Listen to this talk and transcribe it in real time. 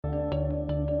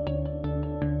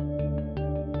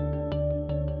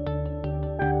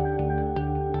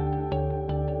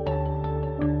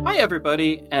Hi,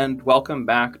 everybody, and welcome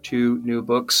back to New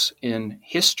Books in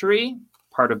History,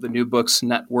 part of the New Books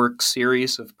Network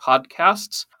series of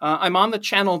podcasts. I'm on the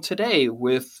channel today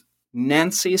with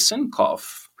Nancy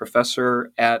Sinkoff,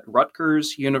 professor at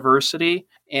Rutgers University,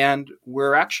 and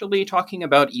we're actually talking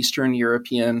about Eastern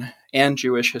European and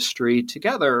Jewish history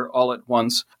together all at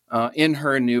once in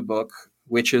her new book,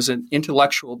 which is an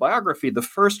intellectual biography, the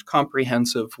first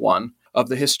comprehensive one of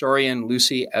the historian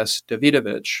Lucy S.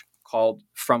 Dawidowicz, called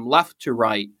From Left to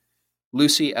Right,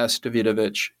 Lucy S.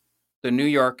 Dawidowicz, The New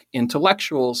York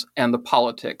Intellectuals and the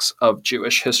Politics of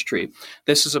Jewish History.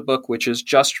 This is a book which is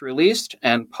just released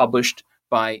and published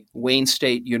by Wayne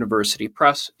State University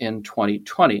Press in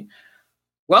 2020.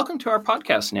 Welcome to our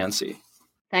podcast, Nancy.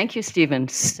 Thank you, Stephen.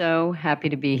 So happy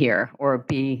to be here or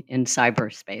be in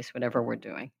cyberspace, whatever we're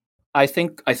doing. I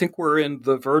think we're in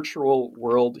the virtual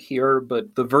world here,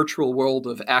 but the virtual world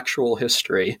of actual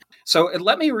history. So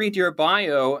let me read your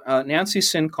bio. Nancy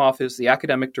Sinkoff is the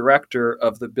academic director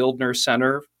of the Bildner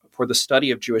Center for the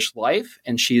Study of Jewish Life,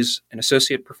 and she's an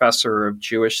associate professor of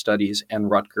Jewish Studies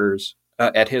and Rutgers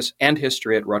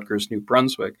history at Rutgers, New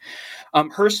Brunswick.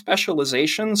 Her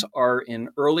specializations are in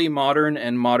early modern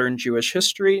and modern Jewish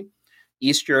history,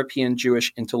 East European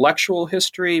Jewish intellectual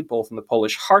history, both in the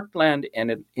Polish heartland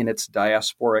and in its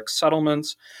diasporic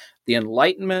settlements, the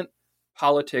Enlightenment,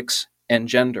 politics, and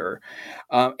gender.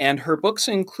 And her books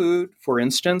include, for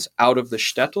instance, Out of the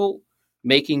Shtetl,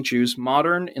 Making Jews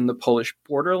Modern in the Polish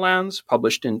Borderlands,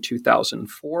 published in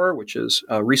 2004, which has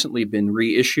recently been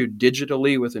reissued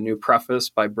digitally with a new preface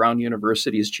by Brown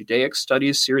University's Judaic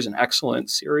Studies series, an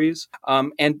excellent series.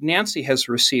 And Nancy has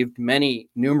received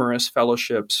numerous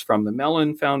fellowships from the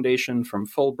Mellon Foundation, from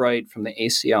Fulbright, from the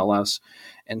ACLS,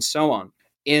 and so on.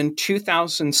 In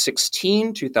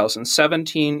 2016,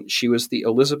 2017, she was the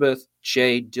Elizabeth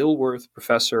J. Dilworth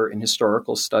Professor in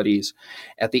Historical Studies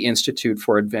at the Institute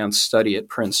for Advanced Study at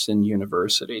Princeton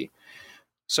University.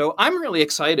 So I'm really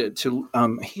excited to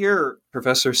hear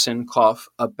Professor Sinkoff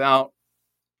about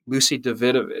Lucy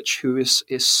Dawidowicz, who is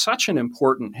such an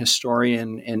important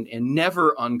historian and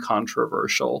never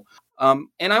uncontroversial. And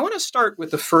I want to start with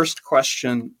the first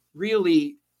question,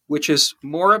 really, which is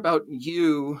more about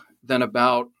you than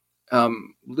about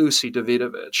Lucy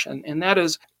Dawidowicz. And that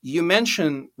is, you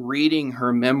mentioned reading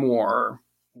her memoir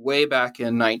way back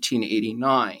in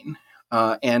 1989,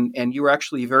 and you were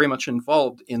actually very much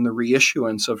involved in the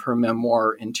reissuance of her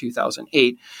memoir in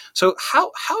 2008. So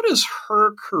how does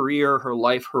her career, her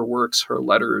life, her works, her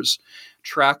letters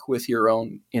track with your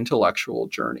own intellectual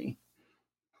journey?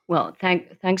 Well,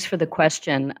 thanks for the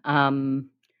question.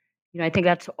 I think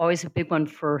that's always a big one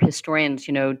for historians.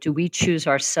 Do we choose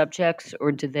our subjects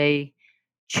or do they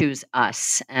choose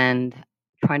us? And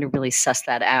trying to really suss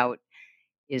that out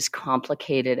is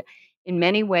complicated. In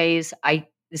many ways,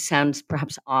 this sounds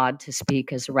perhaps odd to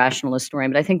speak as a rational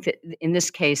historian, but I think that in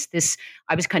this case,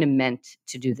 I was kind of meant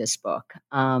to do this book.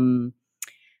 My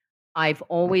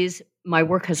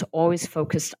work has always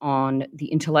focused on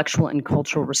the intellectual and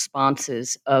cultural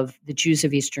responses of the Jews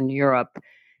of Eastern Europe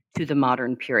to the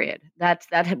modern period. That's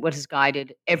what has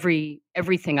guided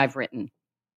everything I've written. And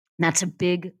that's a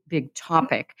big, big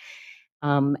topic.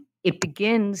 It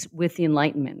begins with the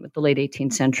Enlightenment, with the late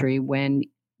 18th century, when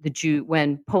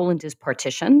Poland is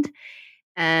partitioned,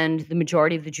 and the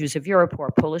majority of the Jews of Europe, who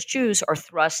are Polish Jews, are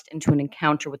thrust into an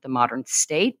encounter with the modern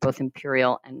state, both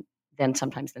imperial and then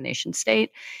sometimes the nation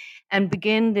state, and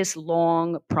begin this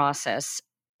long process,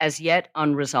 as yet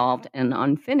unresolved and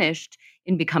unfinished,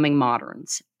 in becoming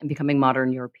moderns and becoming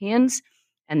modern Europeans,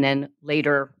 and then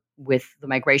later, with the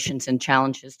migrations and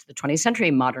challenges to the 20th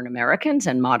century, modern Americans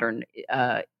and modern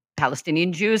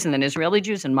Palestinian Jews, and then Israeli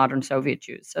Jews and modern Soviet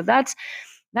Jews. So that's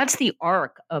the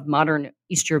arc of modern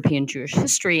East European Jewish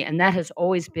history, and that has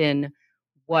always been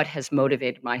what has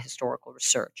motivated my historical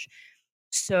research.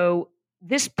 So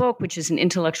this book, which is an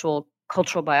intellectual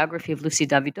cultural biography of Lucy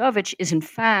Dawidowicz, is in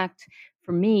fact,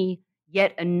 for me,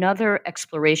 yet another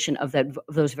exploration of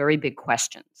those very big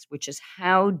questions, which is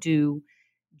how do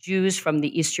Jews from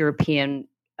the East European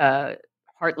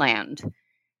heartland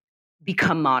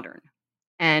become modern?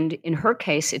 And in her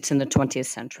case, it's in the 20th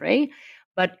century.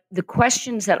 But the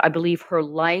questions that I believe her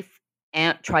life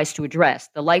tries to address,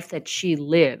 the life that she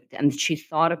lived and that she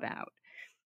thought about,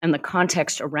 and the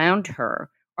context around her,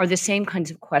 are the same kinds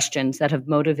of questions that have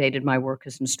motivated my work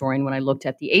as an historian when I looked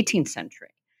at the 18th century.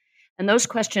 And those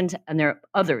questions, and there are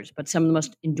others, but some of the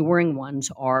most enduring ones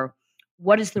are,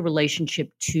 what is the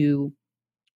relationship to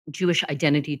Jewish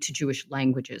identity to Jewish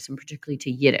languages, and particularly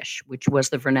to Yiddish, which was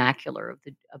the vernacular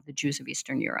of the Jews of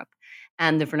Eastern Europe,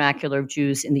 and the vernacular of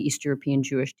Jews in the East European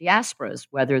Jewish diasporas,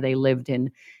 whether they lived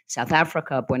in South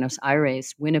Africa, Buenos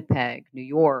Aires, Winnipeg, New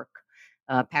York,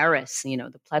 Paris,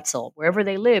 the Pletzel, wherever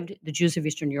they lived, the Jews of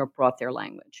Eastern Europe brought their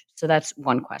language. So that's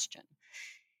one question.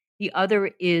 The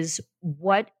other is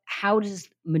how does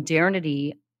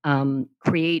modernity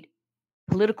create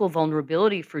political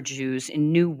vulnerability for Jews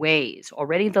in new ways,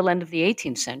 already at the end of the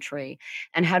 18th century,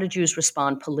 and how do Jews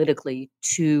respond politically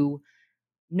to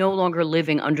no longer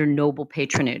living under noble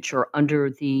patronage or under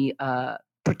the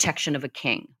protection of a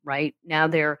king, right? Now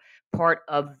they're part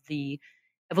of the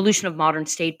evolution of modern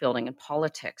state building and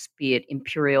politics, be it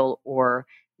imperial or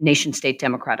nation-state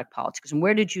democratic politics. And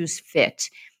where do Jews fit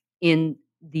in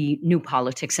the new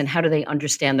politics, and how do they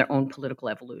understand their own political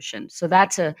evolution? So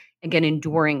that's again,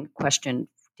 enduring question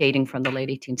dating from the late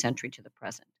 18th century to the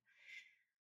present.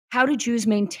 How do Jews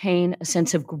maintain a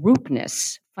sense of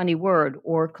groupness, funny word,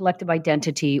 or collective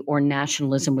identity or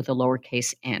nationalism with a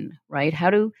lowercase n, right? How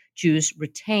do Jews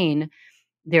retain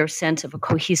their sense of a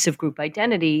cohesive group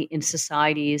identity in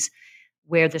societies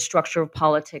where the structure of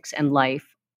politics and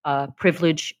life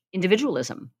privilege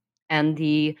individualism and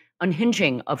the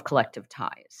unhinging of collective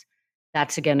ties?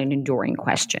 That's, again, an enduring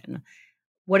question.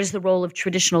 What is the role of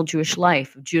traditional Jewish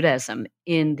life, of Judaism,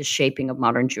 in the shaping of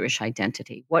modern Jewish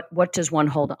identity? What does one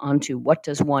hold on to? What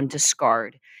does one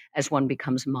discard as one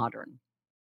becomes modern?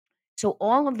 So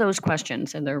all of those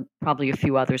questions, and there are probably a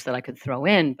few others that I could throw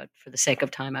in, but for the sake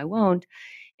of time, I won't.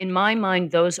 In my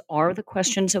mind, those are the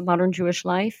questions of modern Jewish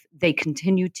life. They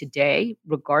continue today,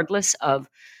 regardless of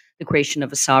the creation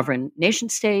of a sovereign nation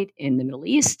state in the Middle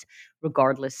East,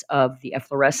 regardless of the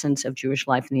efflorescence of Jewish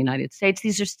life in the United States.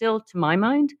 These are still, to my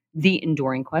mind, the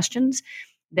enduring questions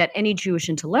that any Jewish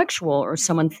intellectual or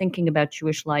someone thinking about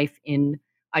Jewish life in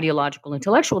ideological,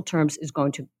 intellectual terms is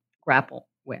going to grapple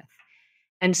with.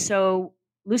 And so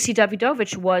Lucy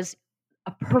Dawidowicz was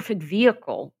a perfect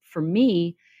vehicle for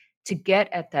me to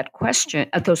get at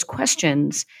those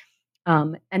questions.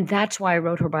 And that's why I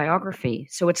wrote her biography.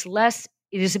 So it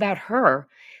is about her,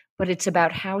 but it's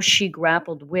about how she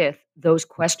grappled with those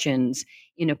questions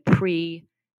in a pre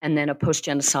and then a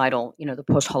post-genocidal, the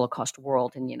post-Holocaust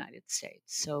world in the United States.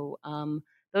 So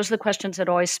those are the questions that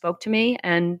always spoke to me,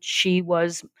 and she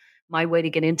was my way to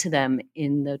get into them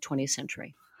in the 20th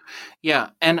century.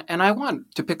 Yeah, and I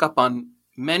want to pick up on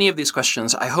many of these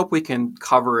questions. I hope we can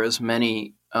cover as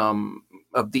many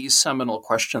of these seminal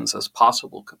questions as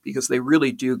possible, because they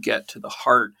really do get to the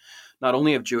heart not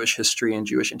only of Jewish history and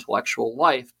Jewish intellectual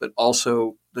life, but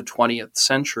also the 20th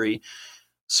century.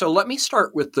 So let me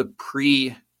start with the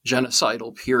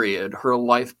pre-genocidal period, her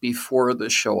life before the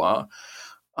Shoah.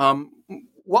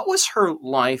 What was her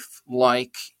life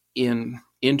like in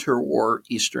interwar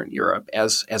Eastern Europe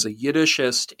as a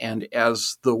Yiddishist and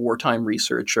as the wartime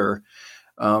researcher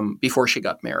before she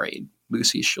got married,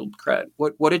 Lucy Schildkret?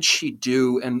 What did she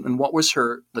do, and what was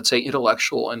her, let's say,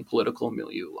 intellectual and political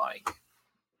milieu like?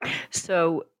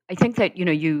 So I think that,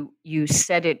 you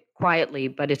said it quietly,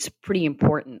 but it's pretty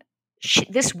important.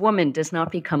 This woman does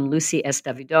not become Lucy S.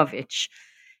 Dawidowicz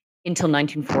until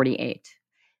 1948.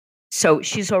 So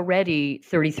she's already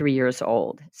 33 years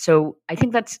old. So I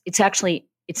think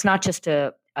it's not just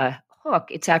a hook,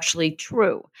 it's actually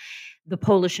true. The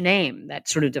Polish name that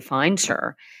sort of defines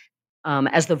her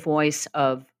as the voice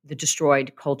of the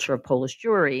destroyed culture of Polish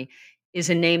Jewry is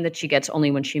a name that she gets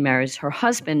only when she marries her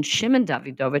husband, Szymon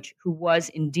Dawidowicz, who was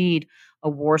indeed a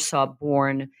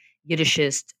Warsaw-born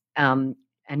Yiddishist, and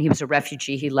he was a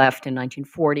refugee. He left in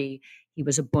 1940. He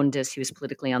was a Bundist. He was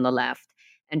politically on the left.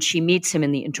 And she meets him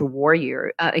in the interwar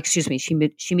year.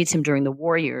 She meets him during the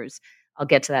war years. I'll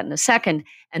get to that in a second.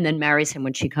 And then marries him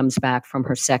when she comes back from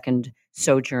her second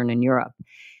sojourn in Europe.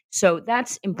 So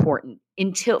that's important.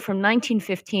 From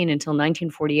 1915 until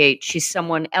 1948, she's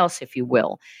someone else, if you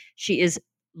will. She is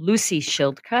Lucy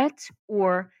Schildkret,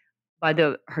 or by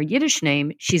her Yiddish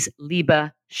name, she's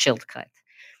Liebe Schildkret.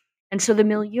 And so the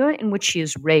milieu in which she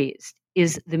is raised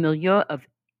is the milieu of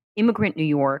immigrant New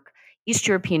York, East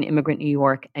European immigrant New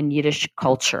York, and Yiddish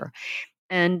culture.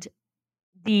 And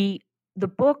the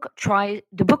book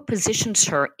positions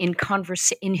her in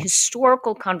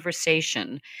historical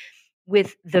conversation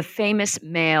with the famous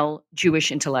male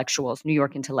Jewish intellectuals, New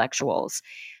York intellectuals,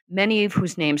 many of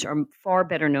whose names are far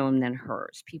better known than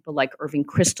hers. People like Irving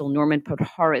Kristol, Norman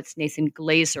Podhoretz, Nathan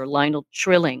Glazer, Lionel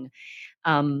Trilling,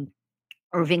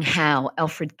 Irving Howe,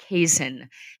 Alfred Kazin,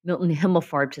 Milton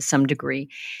Himmelfarb to some degree.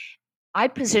 I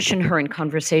position her in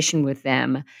conversation with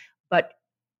them, but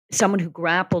someone who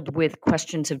grappled with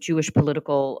questions of Jewish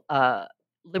political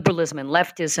liberalism and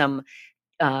leftism,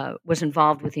 was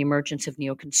involved with the emergence of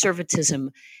neoconservatism,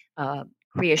 uh,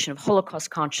 creation of Holocaust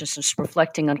consciousness,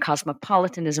 reflecting on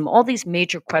cosmopolitanism, all these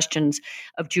major questions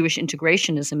of Jewish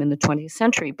integrationism in the 20th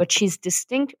century. But she's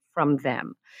distinct from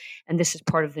them. And this is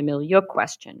part of the milieu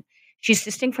question. She's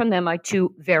distinct from them by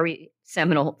two very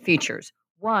seminal features.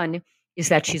 One is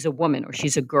that she's a woman or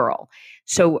she's a girl.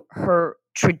 So her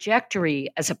trajectory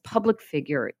as a public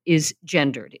figure is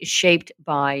gendered, is shaped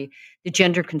by the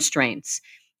gender constraints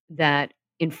that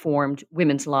informed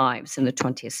women's lives in the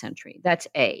 20th century. That's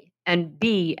A. And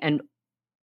B, and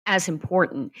as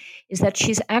important, is that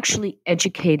she's actually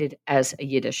educated as a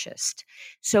Yiddishist.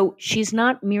 So she's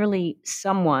not merely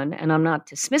someone, and I'm not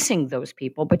dismissing those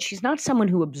people, but she's not someone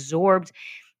who absorbed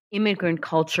immigrant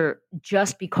culture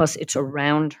just because it's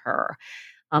around her,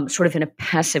 sort of in a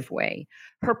passive way.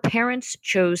 Her parents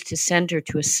chose to send her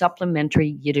to a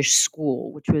supplementary Yiddish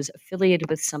school, which was affiliated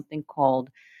with something called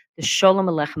the Sholem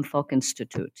Aleichem Folk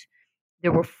Institute.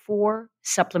 There were 4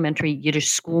 supplementary Yiddish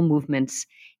school movements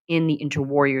in the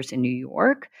interwar in New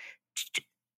York.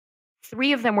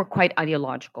 3 of them were quite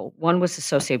ideological. One was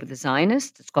associated with the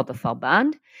Zionists. It's called the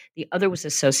Falband. The other was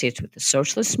associated with the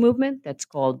socialist movement. That's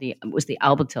called the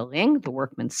Arbeiter Ring, the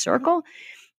Workmen's Circle.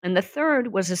 And the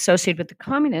third was associated with the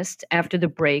communists after the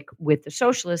break with the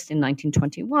socialists in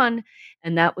 1921,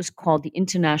 and that was called the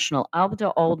International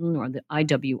Arbeiter Olden, or the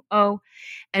IWO.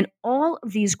 And all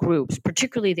of these groups,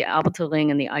 particularly the Arbeiter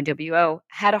Ring and the IWO,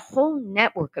 had a whole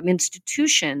network of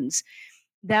institutions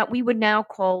that we would now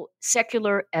call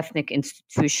secular ethnic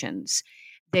institutions.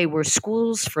 They were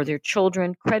schools for their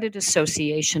children, credit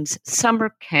associations,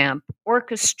 summer camp,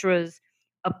 orchestras,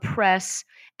 a press,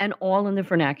 and all in the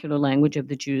vernacular language of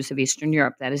the Jews of Eastern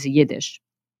Europe, that is Yiddish.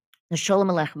 The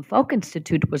Sholem Aleichem Folk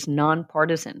Institute was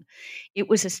nonpartisan. It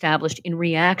was established in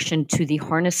reaction to the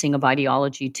harnessing of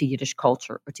ideology to Yiddish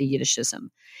culture or to Yiddishism.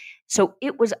 So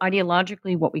it was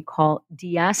ideologically what we call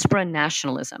diaspora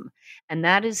nationalism. And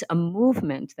that is a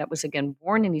movement that was, again,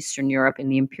 born in Eastern Europe in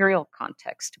the imperial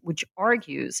context, which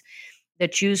argues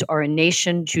that Jews are a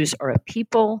nation, Jews are a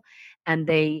people, and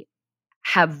they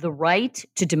have the right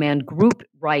to demand group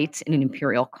rights in an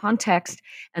imperial context,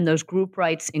 and those group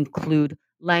rights include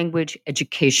language,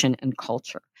 education, and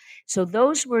culture. So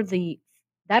that's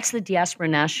the diaspora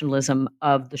nationalism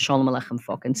of the Sholem Aleichem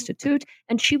Folk Institute,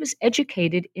 and she was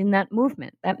educated in that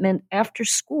movement. That meant after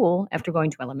school, after going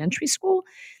to elementary school,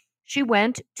 she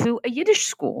went to a Yiddish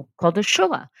school called a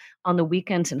shula. On the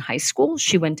weekends in high school,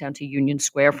 she went down to Union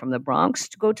Square from the Bronx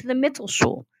to go to the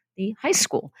Mittelschule, the high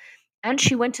school. And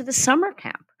she went to the summer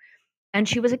camp, and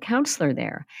she was a counselor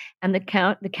there. And the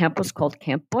camp was called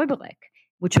Camp Boiberek,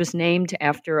 which was named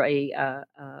after a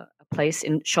place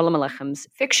in Sholem Aleichem's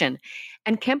fiction.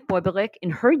 And Camp Boiberek,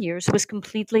 in her years, was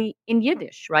completely in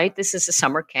Yiddish, right? This is a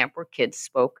summer camp where kids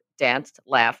spoke, danced,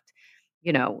 laughed,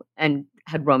 and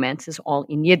had romances all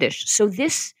in Yiddish. So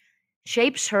this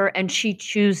shapes her, and she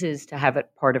chooses to have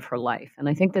it part of her life. And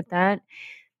I think that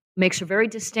makes her very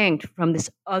distinct from this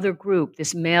other group,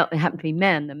 this male, it happened to be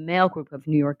men, the male group of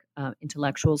New York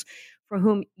intellectuals, for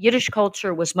whom Yiddish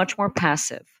culture was much more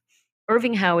passive.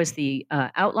 Irving Howe is the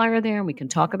outlier there, and we can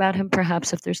talk about him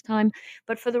perhaps if there's time.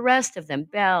 But for the rest of them,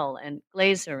 Bell and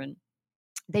Glazer, and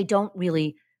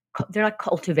they're not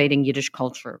cultivating Yiddish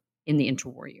culture in the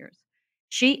interwar years.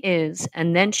 She is,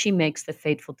 and then she makes the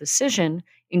fateful decision,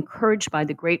 encouraged by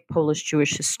the great Polish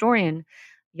Jewish historian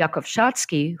Yakov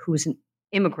Schatzky, who is an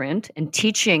immigrant and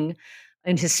teaching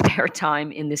in his spare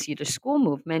time in this Yiddish school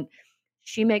movement.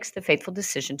 She makes the fateful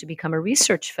decision to become a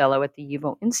research fellow at the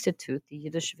YIVO Institute, the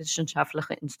Yiddish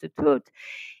Wissenschaftliche Institut,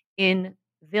 in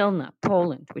Vilna,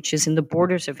 Poland, which is in the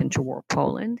borders of interwar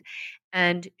Poland.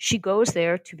 And she goes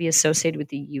there to be associated with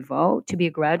the YIVO, to be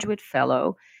a graduate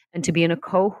fellow, and to be in a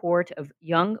cohort of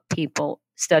young people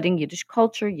studying Yiddish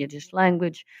culture, Yiddish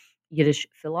language, Yiddish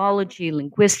philology,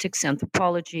 linguistics,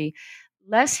 anthropology,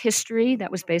 less history.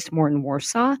 That was based more in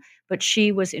Warsaw, but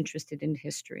she was interested in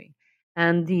history.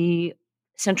 And the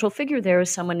central figure there is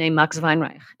someone named Max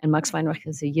Weinreich. And Max Weinreich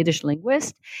is a Yiddish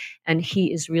linguist, and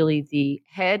he is really the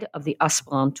head of the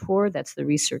Aspirantur, that's the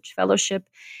research fellowship,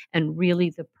 and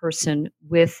really the person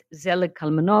with Zelig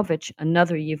Kalmanovich,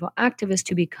 another YIVO activist,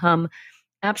 to become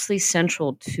absolutely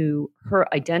central to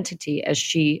her identity as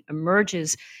she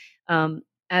emerges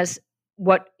as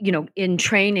in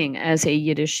training as a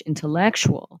Yiddish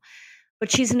intellectual.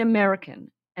 But she's an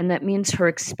American, and that means her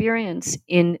experience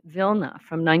in Vilna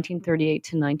from 1938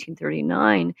 to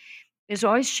 1939 is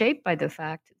always shaped by the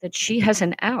fact that she has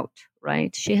an out,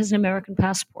 right? She has an American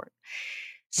passport.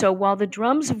 So while the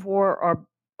drums of war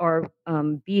are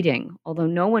beating, although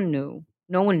no one knew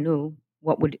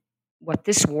what would what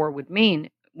this war would mean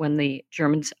when the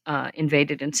Germans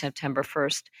invaded in September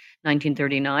 1st,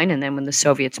 1939, and then when the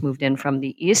Soviets moved in from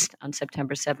the east on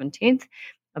September 17th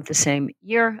of the same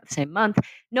year, same month,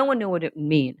 no one knew what it would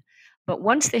mean. But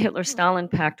once the Hitler-Stalin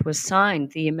Pact was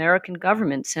signed, the American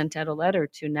government sent out a letter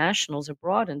to nationals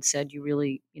abroad and said,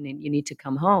 you need to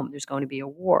come home. There's going to be a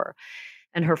war.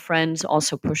 And her friends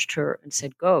also pushed her and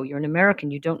said, go, you're an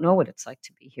American. You don't know what it's like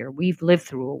to be here. We've lived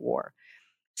through a war.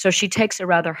 So she takes a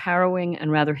rather harrowing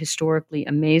and rather historically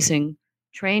amazing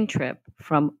train trip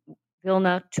from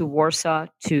Vilna to Warsaw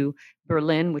to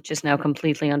Berlin, which is now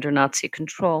completely under Nazi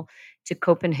control, to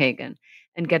Copenhagen,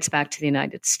 and gets back to the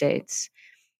United States.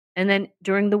 And then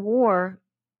during the war,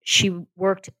 she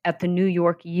worked at the New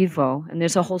York YIVO, and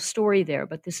there's a whole story there,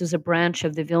 but this is a branch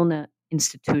of the Vilna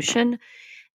institution,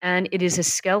 and it is a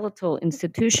skeletal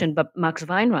institution, but Max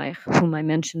Weinreich, whom I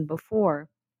mentioned before,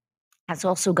 has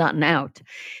also gotten out.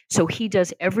 So he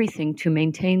does everything to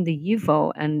maintain the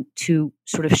YIVO and to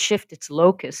sort of shift its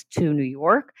locus to New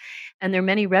York. And there are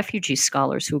many refugee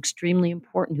scholars who are extremely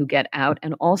important who get out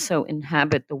and also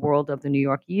inhabit the world of the New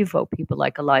York YIVO. People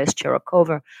like Elias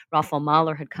Cherakova, Raphael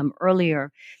Mahler had come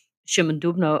earlier. Shimon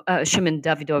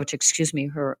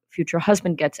Dawidowicz, her future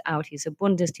husband, gets out. He's a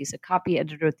Bundist. He's a copy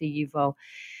editor at the YIVO.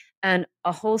 And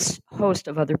a whole host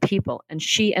of other people. And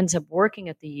she ends up working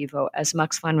at the YIVO as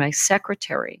Max Weinreich's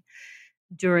secretary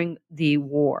during the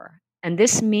war. And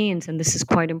this means, and this is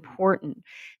quite important,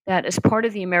 that as part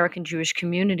of the American Jewish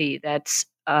community that's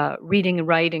reading and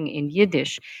writing in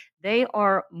Yiddish, they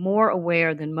are more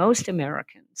aware than most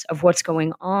Americans of what's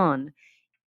going on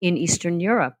in Eastern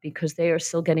Europe because they are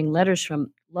still getting letters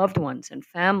from loved ones and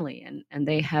family, and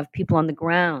they have people on the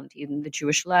ground, even the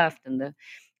Jewish left and the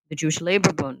Jewish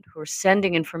Labor Bund, who are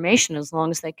sending information as long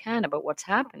as they can about what's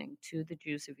happening to the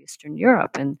Jews of Eastern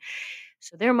Europe. And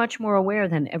so they're much more aware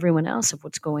than everyone else of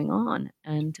what's going on.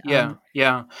 And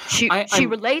she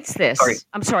relates this. Sorry.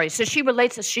 I'm sorry. So she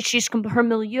relates this. Her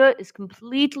milieu is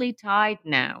completely tied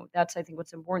now. That's, I think,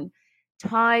 what's important.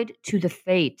 Tied to the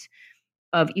fate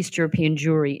of East European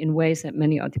Jewry in ways that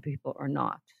many other people are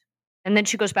not. And then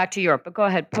she goes back to Europe. But go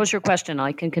ahead, pose your question.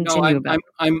 I can continue about.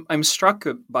 I'm struck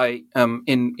by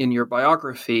in your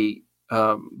biography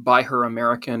by her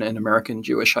American and American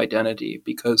Jewish identity,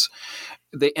 because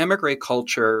the emigre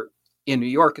culture in New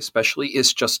York, especially,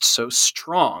 is just so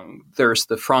strong. There's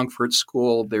the Frankfurt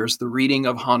School. There's the reading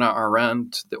of Hannah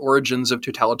Arendt. The Origins of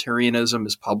Totalitarianism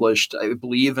is published, I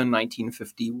believe, in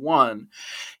 1951,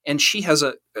 and she has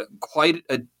quite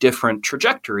a different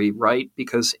trajectory, right?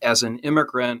 Because as an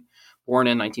immigrant born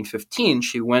in 1915,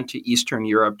 she went to Eastern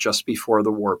Europe just before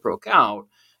the war broke out.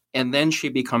 And then she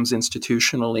becomes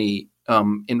institutionally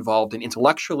involved and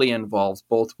intellectually involved,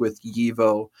 both with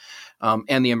YIVO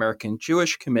and the American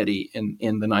Jewish Committee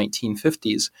in the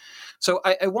 1950s. So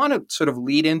I want to sort of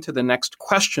lead into the next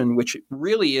question, which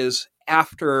really is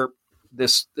after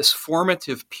this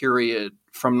formative period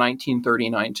from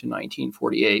 1939 to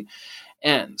 1948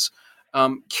 ends.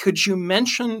 Could you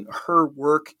mention her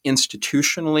work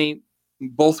institutionally,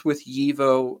 both with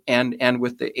YIVO and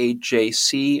with the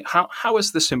AJC? How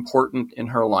is this important in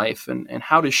her life, and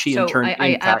how does she in turn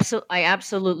impact? I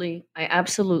absolutely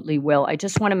will. I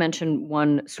just want to mention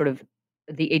one sort of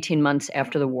the 18 months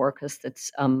after the war, because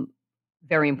that's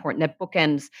very important. That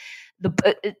bookends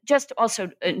just also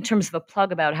in terms of a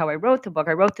plug about how I wrote the book.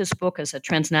 I wrote this book as a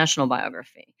transnational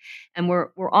biography, and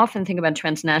we're often thinking about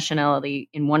transnationality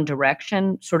in one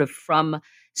direction, sort of from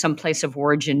some place of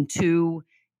origin to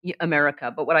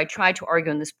America. But what I try to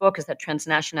argue in this book is that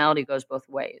transnationality goes both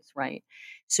ways, right?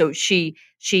 So she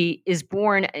is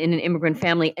born in an immigrant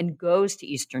family and goes to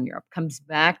Eastern Europe, comes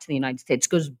back to the United States,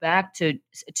 goes back to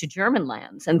German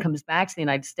lands, and comes back to the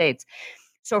United States.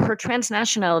 So her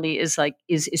transnationality is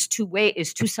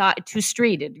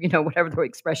two-streeted, whatever the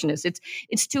whatever is.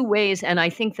 It's two ways, and I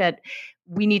think that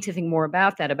we need to think more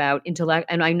about that, about intellect.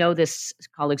 And I know this,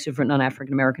 colleagues who've written on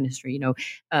African American history,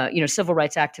 civil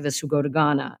rights activists who go to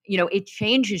Ghana. It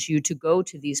changes you to go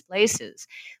to these places.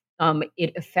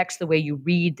 It affects the way you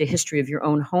read the history of your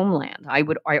own homeland. I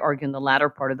argue in the latter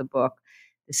part of the book.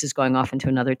 This is going off into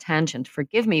another tangent,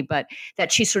 forgive me, but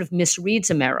that she sort of misreads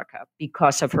America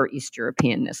because of her East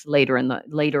Europeanness later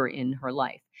in her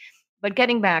life. But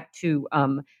getting back to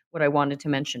what I wanted to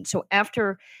mention. So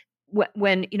after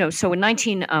when, so in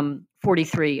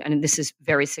 1943, and this is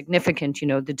very significant,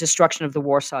 the destruction of the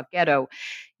Warsaw Ghetto,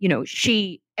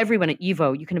 everyone at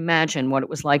YIVO, you can imagine what it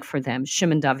was like for them.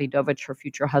 Shimon Dawidowicz, her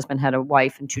future husband, had a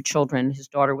wife and 2 children. His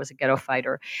daughter was a ghetto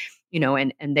fighter,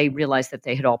 and they realized that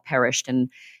they had all perished. And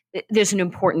there's an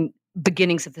important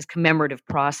beginnings of this commemorative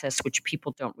process, which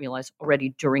people don't realize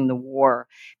already during the war.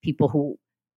 People who,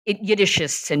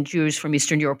 Yiddishists and Jews from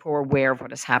Eastern Europe who are aware of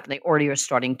what has happened, they already are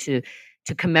starting to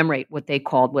commemorate what they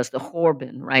called was the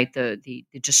Horben, right, the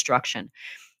destruction.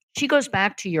 She goes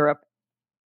back to Europe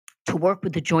to work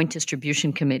with the Joint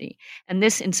Distribution Committee. And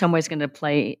this, in some ways, is going to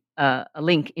play a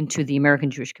link into the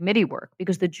American Jewish Committee work,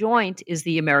 because the Joint is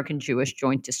the American Jewish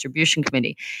Joint Distribution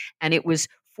Committee. And it was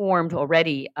formed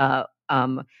already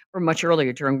or much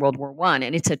earlier during World War I.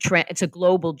 And it's a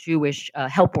global Jewish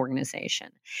help organization.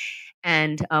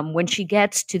 And when she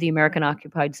gets to the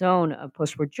American-occupied zone of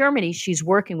post-war Germany, she's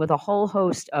working with a whole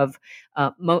host of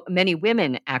many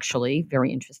women, actually,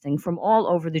 very interesting, from all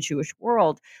over the Jewish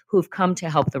world who've come to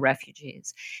help the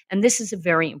refugees. And this is a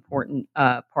very important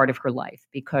part of her life,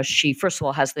 because she, first of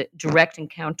all, has the direct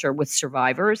encounter with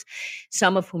survivors,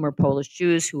 some of whom are Polish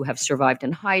Jews who have survived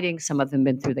in hiding. Some of them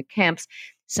been through the camps.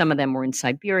 Some of them were in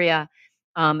Siberia.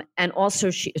 And also,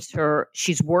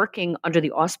 she's working under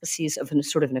the auspices of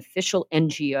sort of an official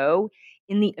NGO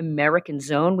in the American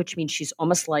zone, which means she's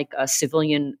almost like a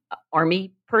civilian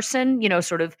army person,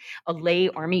 sort of a lay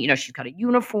army. She's got a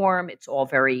uniform. It's all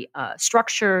very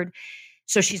structured.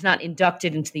 So she's not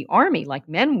inducted into the army like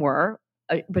men were,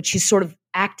 but she's sort of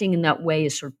acting in that way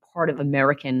as sort of part of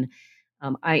American,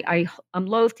 I'm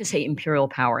loath to say imperial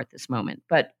power at this moment,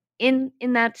 but in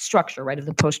that structure, right, of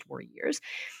the post-war years.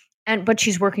 But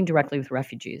she's working directly with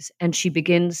refugees, and she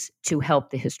begins to help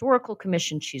the Historical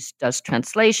Commission. She does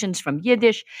translations from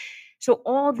Yiddish. So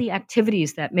all the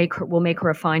activities that will make her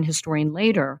a fine historian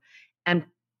later, and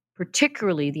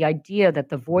particularly the idea that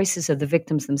the voices of the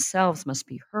victims themselves must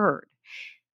be heard,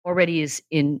 already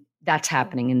that's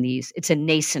happening in these. It's a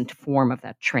nascent form of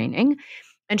that training.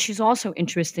 And she's also,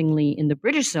 interestingly, in the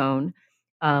British zone,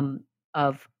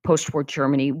 of post-war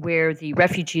Germany, where the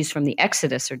refugees from the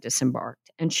Exodus are disembarked.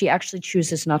 And she actually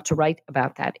chooses not to write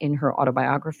about that in her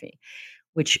autobiography,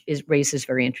 which raises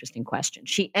very interesting questions.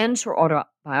 She ends her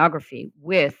autobiography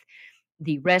with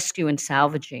the rescue and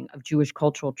salvaging of Jewish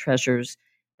cultural treasures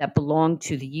that belong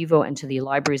to the YIVO and to the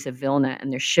libraries of Vilna,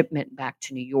 and their shipment back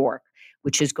to New York,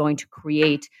 which is going to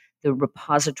create the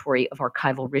repository of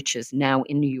archival riches now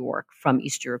in New York from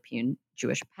East European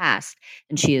Jewish past.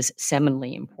 And she is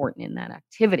seminally important in that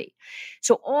activity.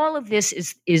 So all of this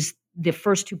is the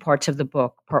first two parts of the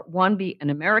book. Part one, be an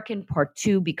American. Part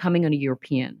two, becoming a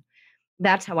European.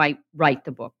 That's how I write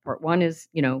the book. Part one is,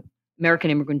 American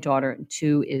immigrant daughter, and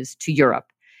two is to Europe.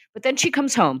 But then she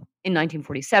comes home in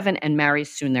 1947 and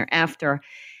marries soon thereafter.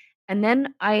 And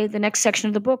then the next section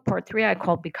of the book, part three, I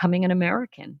called Becoming an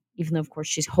American, even though, of course,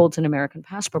 she holds an American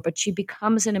passport, but she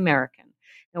becomes an American.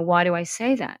 Now, why do I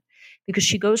say that? Because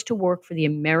she goes to work for the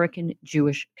American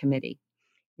Jewish Committee.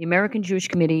 The American Jewish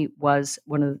Committee was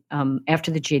one of,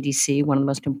 after the JDC, one of the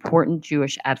most important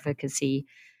Jewish advocacy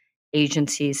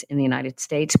agencies in the United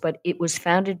States, but it was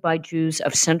founded by Jews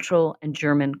of Central and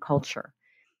German culture.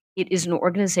 It is an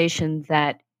organization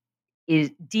that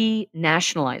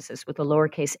denationalizes, with a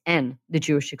lowercase n, the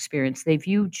Jewish experience. They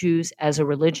view Jews as a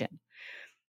religion.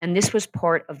 And this was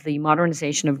part of the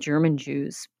modernization of German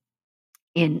Jews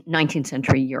in 19th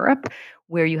century Europe,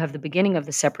 where you have the beginning of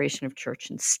the separation of church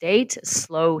and state, a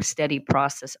slow, steady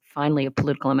process, finally a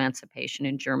political emancipation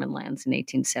in German lands in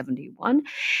 1871.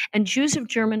 And Jews of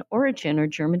German origin or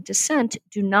German descent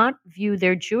do not view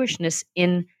their Jewishness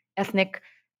in ethnic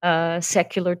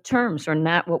secular terms, or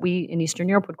not what we in Eastern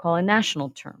Europe would call a national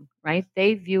term, right?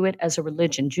 They view it as a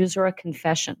religion. Jews are a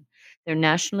confession. They're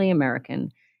nationally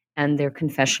American, and they're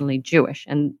confessionally Jewish.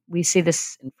 And we see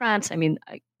this in France. I mean,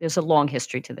 there's a long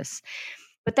history to this.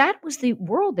 But that was the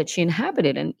world that she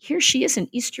inhabited. And here she is, an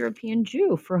East European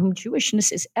Jew for whom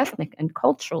Jewishness is ethnic and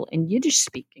cultural and Yiddish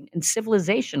speaking and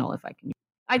civilizational, if I can.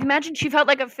 I imagine she felt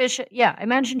like a fish. Yeah, I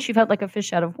imagine she felt like a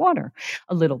fish out of water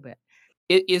a little bit.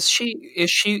 Is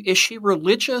she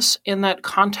religious in that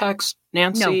context,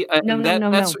 Nancy? No.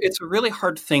 It's a really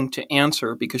hard thing to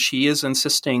answer, because she is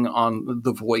insisting on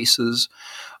the voices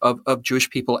of Jewish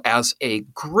people as a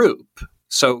group.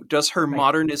 So does her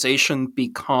modernization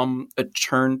become a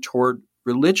turn toward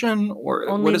religion, or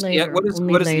what does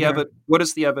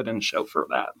the evidence show for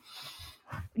that?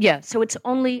 Yeah, so it's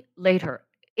only later.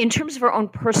 In terms of her own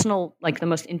personal, like the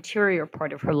most interior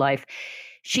part of her life,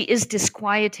 she is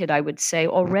disquieted, I would say,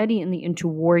 already in the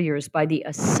interwar years by the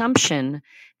assumption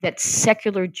that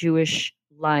secular Jewish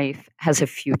life has a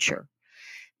future.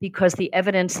 because the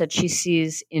evidence that she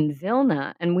sees in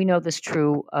Vilna, and we know this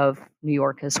true of New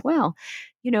York as well,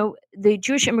 the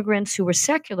Jewish immigrants who were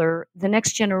secular, the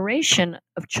next generation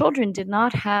of children did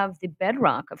not have the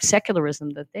bedrock of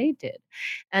secularism that they did.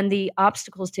 And the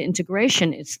obstacles to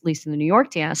integration, at least in the New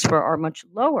York diaspora, are much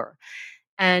lower.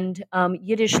 And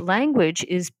Yiddish language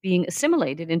is being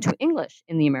assimilated into English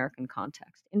in the American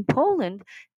context. In Poland,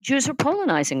 Jews are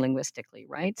Polonizing linguistically,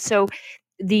 right? So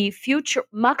the future,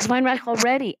 Max Weinreich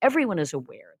already, everyone is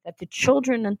aware that the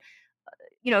children, and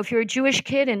if you're a Jewish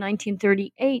kid in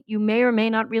 1938, you may or may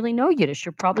not really know Yiddish.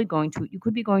 You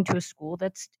could be going to a school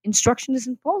that's instruction is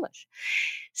in Polish.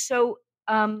 So,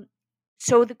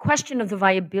 so the question of the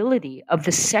viability of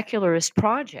the secularist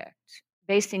project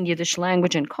based in Yiddish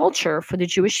language and culture for the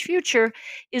Jewish future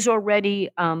is already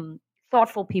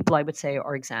thoughtful people, I would say,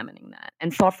 are examining that,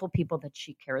 and thoughtful people that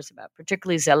she cares about,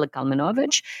 particularly Zella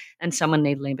Kalmanovich and someone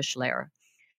named Leva Schleyer.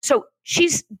 So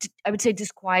she's, I would say,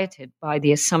 disquieted by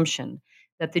the assumption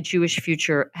that the Jewish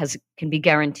future can be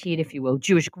guaranteed, if you will,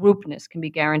 Jewish groupness can be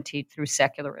guaranteed through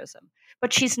secularism.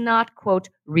 But she's not, quote,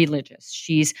 religious.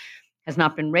 She's has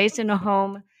not been raised in a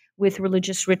home with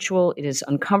religious ritual. It is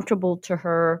uncomfortable to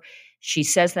her. She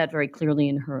says that very clearly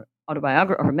in her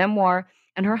autobiography or her memoir.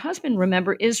 And her husband,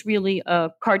 remember, is really a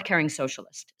card-carrying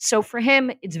socialist. So for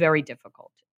him, it's very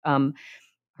difficult.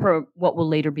 What will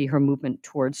later be her movement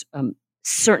towards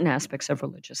certain aspects of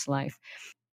religious life.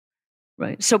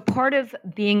 Right. So part of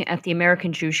being at the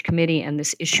American Jewish Committee and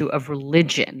this issue of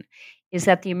religion is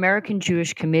that the American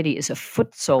Jewish Committee is a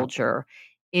foot soldier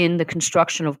in the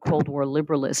construction of Cold War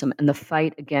liberalism and the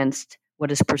fight against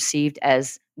what is perceived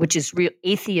as, which is real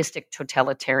atheistic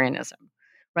totalitarianism.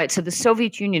 Right. So the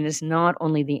Soviet Union is not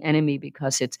only the enemy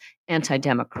because it's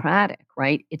anti-democratic,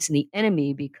 right? It's the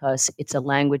enemy because it's a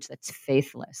language that's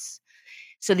faithless.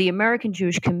 So the American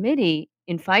Jewish Committee,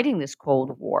 in fighting this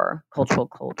Cold War, cultural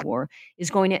Cold War, is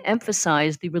going to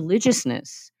emphasize the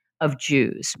religiousness of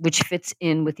Jews, which fits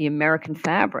in with the American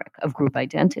fabric of group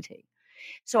identity.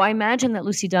 So I imagine that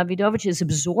Lucy Dawidowicz is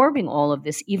absorbing all of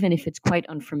this, even if it's quite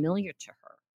unfamiliar to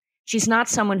her. She's not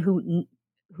someone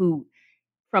who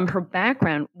from her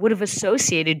background, would have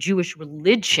associated Jewish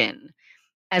religion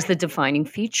as the defining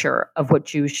feature of what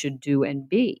Jews should do and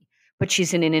be. But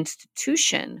she's in an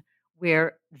institution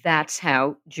where that's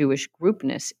how Jewish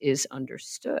groupness is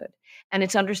understood. And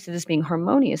it's understood as being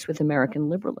harmonious with American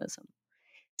liberalism.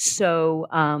 So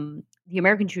the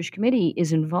American Jewish Committee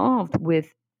is involved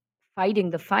with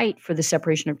fighting the fight for the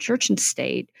separation of church and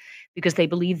state because they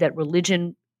believe that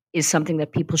religion is something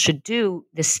that people should do.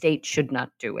 The state should not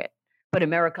do it. But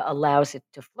America allows it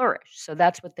to flourish. So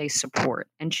that's what they support.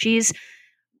 And she's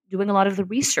doing a lot of the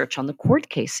research on the court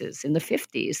cases in the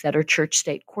 50s that are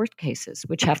church-state court cases,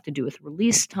 which have to do with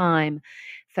release time,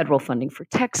 federal funding for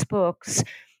textbooks,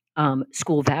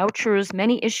 school vouchers.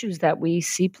 Many issues that we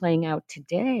see playing out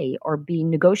today are being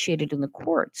negotiated in the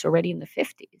courts already in the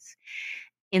 50s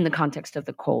in the context of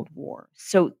the Cold War.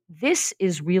 So this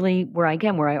is really where I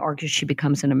argue she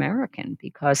becomes an American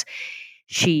because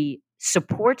she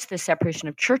supports the separation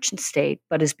of church and state,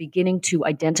 but is beginning to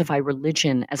identify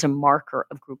religion as a marker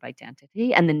of group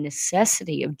identity and the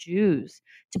necessity of Jews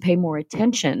to pay more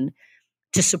attention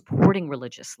to supporting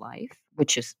religious life,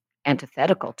 which is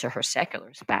antithetical to her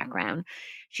secularist background.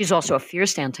 She's also a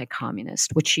fierce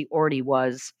anti-communist, which she already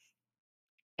was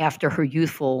after her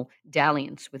youthful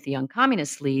dalliance with the Young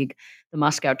Communist League. The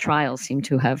Moscow trials seem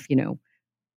to have,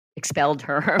 expelled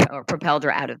her or propelled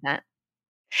her out of that.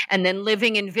 And then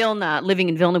living in Vilna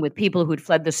with people who had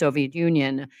fled the Soviet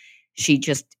Union, she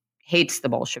just hates the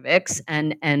Bolsheviks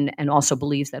and also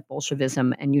believes that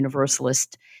Bolshevism and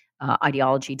universalist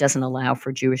ideology doesn't allow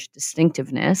for Jewish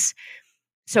distinctiveness.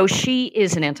 So she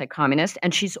is an anti-communist,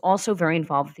 and she's also very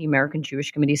involved with the American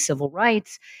Jewish Committee's civil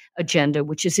rights agenda,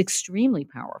 which is extremely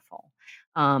powerful.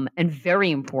 And very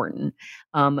important,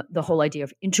 the whole idea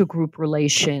of intergroup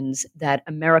relations, that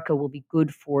America will be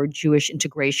good for Jewish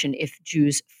integration if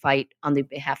Jews fight on the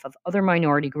behalf of other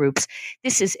minority groups.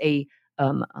 This is a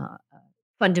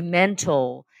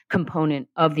fundamental component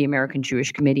of the American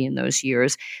Jewish Committee in those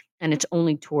years. And it's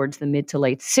only towards the mid to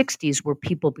late 60s where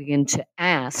people begin to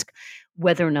ask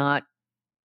whether or not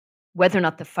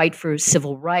the fight for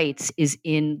civil rights is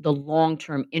in the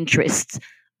long-term interests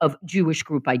of Jewish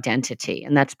group identity.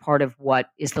 And that's part of what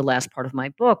is the last part of my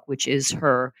book, which is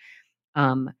her,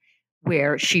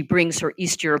 where she brings her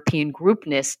East European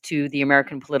groupness to the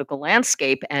American political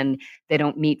landscape, and they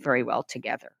don't meet very well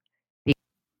together.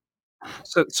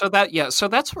 So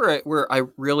that's where I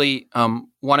really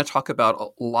want to talk about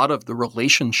a lot of the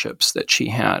relationships that she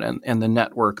had and the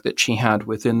network that she had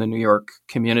within the New York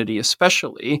community,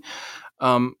 especially.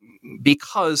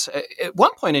 because at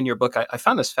one point in your book, I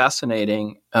found this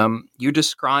fascinating. You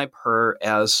describe her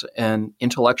as an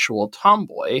intellectual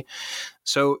tomboy.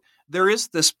 So there is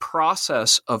this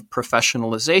process of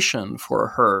professionalization for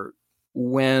her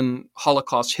when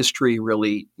Holocaust history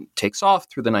really takes off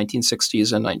through the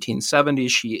 1960s and 1970s.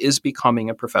 She is becoming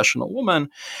a professional woman.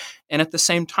 And at the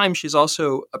same time, she's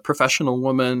also a professional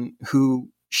woman who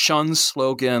shuns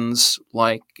slogans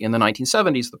like in the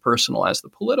 1970s, the personal as the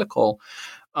political.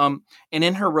 And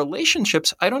in her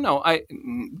relationships, I don't know,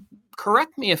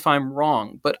 correct me if I'm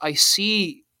wrong, but I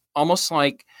see almost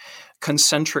like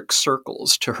concentric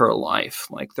circles to her life.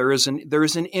 Like there is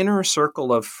an inner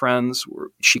circle of friends where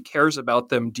she cares about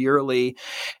them dearly,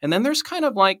 and then there's kind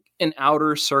of like an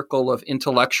outer circle of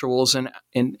intellectuals and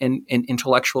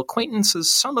intellectual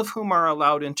acquaintances, some of whom are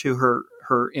allowed into her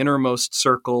innermost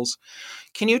circles.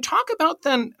 Can you talk about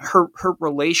then her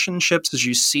relationships as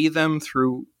you see them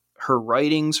through her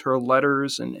writings, her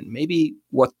letters, and maybe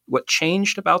what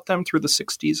changed about them through the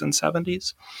 60s and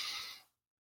 70s?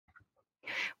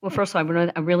 Well, first of all,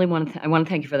 I want to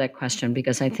thank you for that question,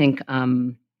 because I think,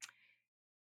 in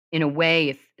a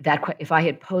way, if I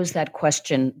had posed that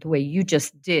question the way you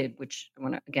just did, which I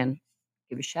want to again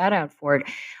give a shout out for it,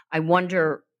 I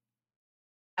wonder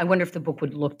if the book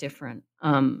would look different.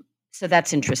 So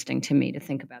that's interesting to me to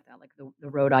think about that, like the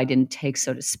road I didn't take,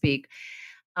 so to speak.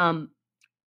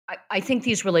 I think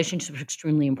these relationships are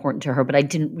extremely important to her, but I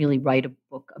didn't really write a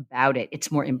book about it. It's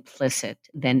more implicit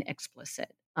than explicit.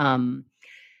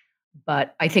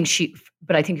 But I think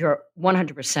you're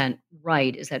 100%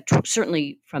 right, is that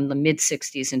certainly from the mid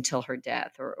 60s until her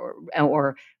death,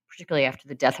 or particularly after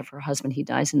the death of her husband, he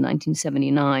dies in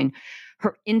 1979,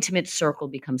 her intimate circle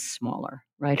becomes smaller,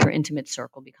 right? Her intimate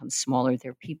circle becomes smaller.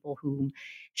 There are people whom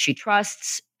she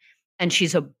trusts, and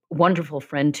she's a wonderful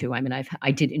friend too. I mean,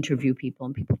 I did interview people,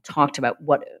 and people talked about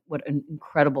what an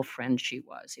incredible friend she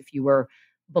was, if you were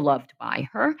beloved by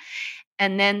her.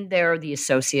 And then there are the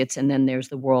associates, and then there's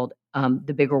the world,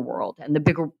 the bigger world. And the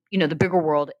bigger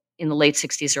world in the late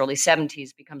 60s, early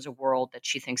 70s becomes a world that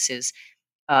she thinks is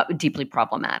deeply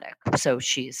problematic. So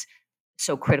she's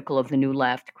so critical of the New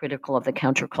Left, critical of the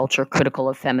counterculture, critical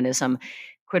of feminism,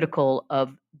 critical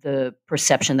of the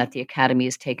perception that the academy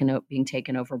is being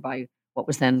taken over by what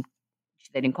was then,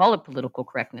 they didn't call it political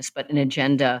correctness, but an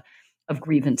agenda of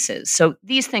grievances. So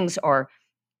these things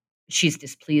she's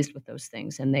displeased with those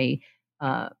things, and they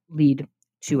lead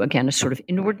to, again, a sort of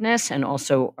inwardness, and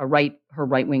also her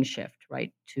right-wing shift,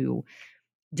 right, to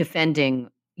defending,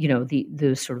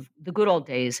 the sort of the good old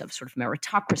days of sort of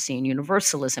meritocracy and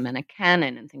universalism and a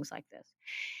canon and things like this.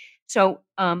 So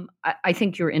I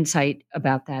think your insight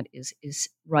about that is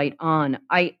right on.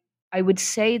 I would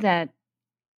say that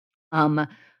her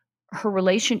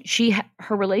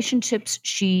relationships,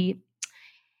 she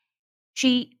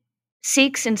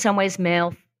seeks in some ways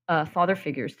male father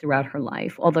figures throughout her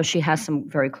life, although she has some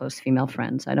very close female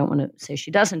friends. I don't want to say she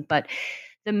doesn't, but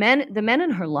the men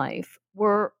in her life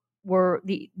were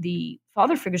the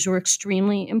father figures were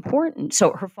extremely important.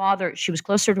 So her father, she was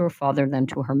closer to her father than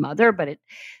to her mother, but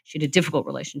she had a difficult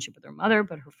relationship with her mother,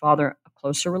 but her father, a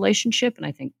closer relationship, and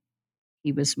I think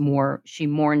she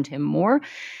mourned him more.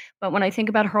 But when I think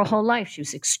about her whole life, she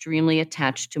was extremely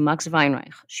attached to Max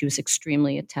Weinreich. She was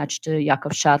extremely attached to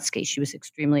Yakov Schatzky. She was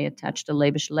extremely attached to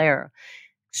Leibush Lehrer,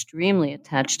 extremely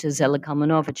attached to Zelig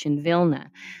Kalmanovich in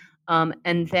Vilna.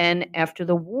 And then after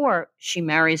the war, she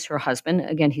marries her husband.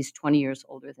 Again, he's 20 years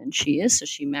older than she is. So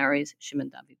she marries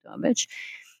Shimon Dawidowicz,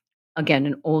 again,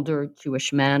 an older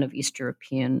Jewish man of East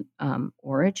European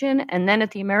origin. And then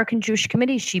at the American Jewish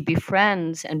Committee, she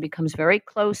befriends and becomes very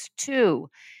close to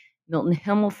Milton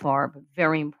Himmelfarb, a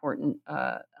very important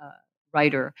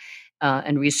writer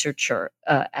and researcher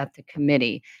at the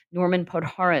committee. Norman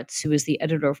Podhoretz, who is the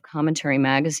editor of Commentary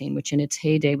magazine, which in its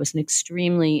heyday was an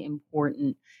extremely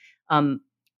important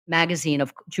magazine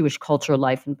of Jewish culture,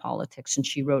 life, and politics. And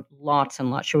she wrote lots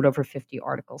and lots. She wrote over 50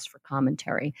 articles for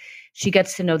Commentary. She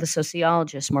gets to know the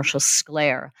sociologist, Marshall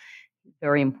Sclair,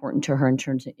 very important to her in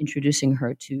terms of introducing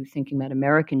her to thinking about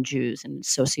American Jews and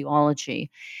sociology.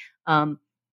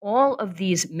 All of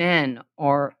these men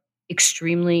are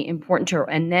extremely important to her.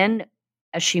 And then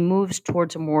as she moves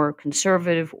towards a more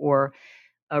conservative or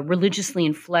religiously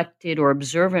inflected or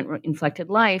observant inflected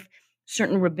life,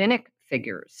 certain rabbinic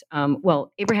figures.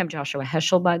 Abraham Joshua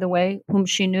Heschel, by the way, whom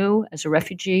she knew as a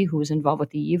refugee who was involved with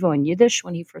the YIVO and Yiddish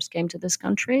when he first came to this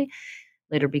country,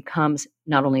 later becomes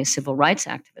not only a civil rights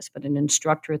activist, but an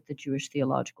instructor at the Jewish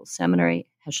Theological Seminary.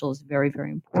 Heschel is very,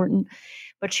 very important.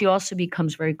 But she also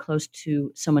becomes very close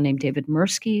to someone named David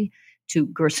Mirsky, to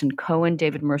Gerson Cohen.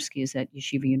 David Mirsky is at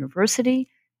Yeshiva University,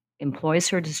 employs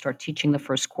her to start teaching the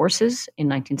first courses in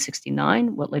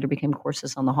 1969, what later became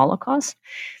courses on the Holocaust.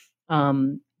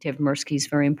 David Mirsky is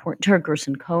very important to her.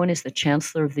 Gerson Cohen is the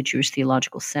chancellor of the Jewish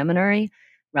Theological Seminary,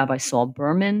 Rabbi Saul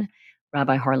Berman,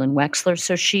 Rabbi Harlan Wexler.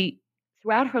 So she,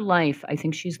 throughout her life, I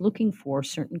think she's looking for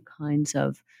certain kinds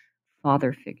of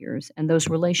father figures, and those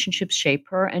relationships shape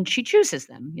her, and she chooses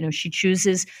them. She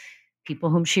chooses people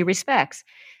whom she respects.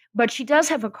 But she does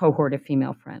have a cohort of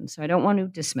female friends, so I don't want to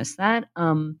dismiss that.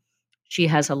 She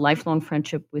has a lifelong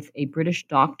friendship with a British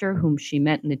doctor whom she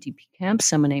met in the DP camp,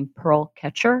 someone named Pearl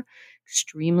Ketcher,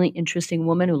 extremely interesting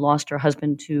woman who lost her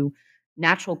husband to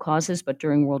natural causes, but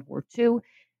during World War II.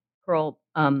 Pearl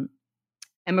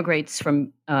emigrates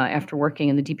from after working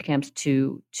in the DP camps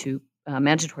to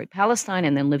mandatory Palestine,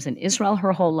 and then lives in Israel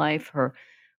her whole life. Her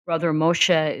brother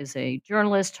Moshe is a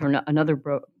journalist. Another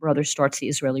brother starts the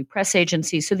Israeli press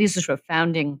agency. So these are sort of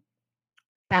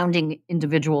founding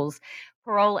individuals.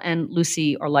 Pearl and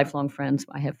Lucy are lifelong friends.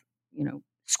 I have,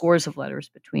 scores of letters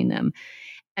between them.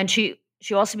 And she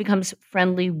also becomes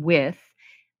friendly with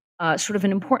sort of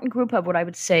an important group of what I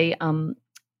would say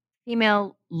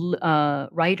female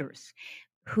writers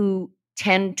who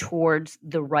tend towards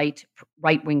the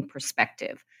right-wing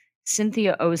perspective.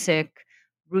 Cynthia Ozick,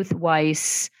 Ruth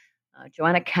Weiss,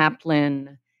 Joanna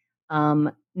Kaplan,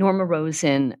 Norma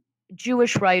Rosen,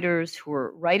 Jewish writers who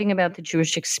are writing about the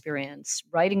Jewish experience,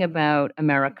 writing about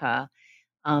America,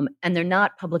 and they're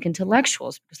not public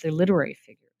intellectuals because they're literary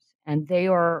figures. And they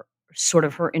are sort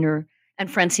of her inner, and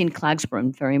Francine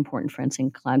Klagsbrun, very important, Francine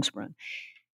Klagsbrun.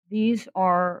 These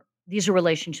are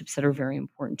relationships that are very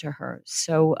important to her.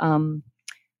 So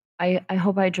I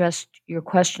hope I addressed your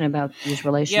question about these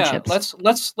relationships. Yeah,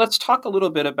 let's talk a little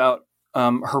bit about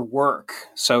her work.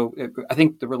 So I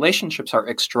think the relationships are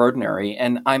extraordinary,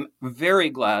 and I'm very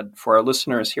glad for our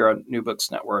listeners here on New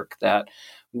Books Network that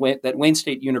Wayne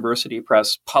State University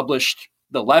Press published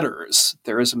the letters.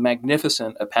 There is a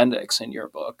magnificent appendix in your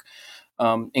book,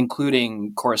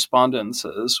 including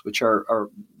correspondences, which are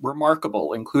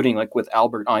remarkable, including like with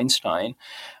Albert Einstein.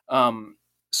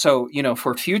 So,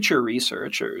 for future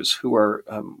researchers who are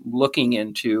looking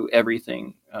into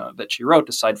everything that she wrote,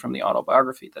 aside from the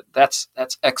autobiography, that's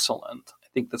excellent. I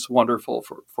think that's wonderful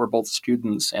for both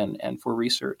students and for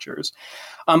researchers.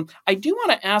 I do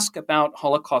want to ask about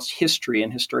Holocaust history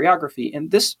and historiography,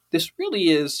 and this really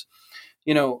is,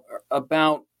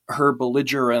 about her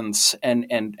belligerence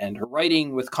and her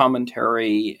writing with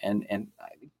commentary and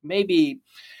maybe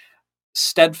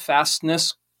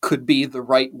steadfastness could be the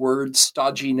right word.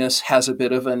 Stodginess has a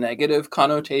bit of a negative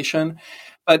connotation,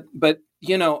 but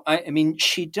I mean,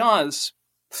 she does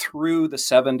through the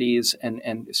 70s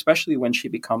and especially when she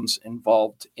becomes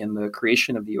involved in the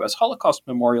creation of the U.S. Holocaust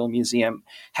Memorial Museum,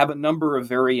 have a number of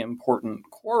very important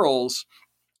quarrels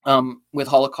with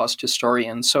Holocaust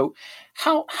historians. So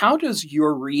how does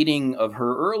your reading of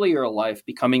her earlier life,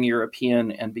 becoming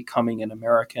European and becoming an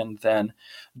American, then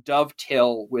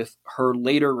dovetail with her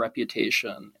later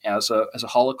reputation as a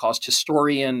Holocaust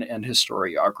historian and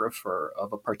historiographer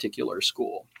of a particular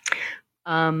school?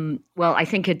 Well, I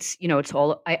think it's it's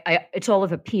all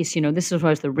of a piece. This is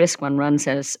always the risk one runs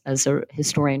as a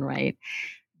historian, right?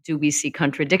 Do we see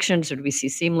contradictions or do we see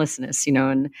seamlessness?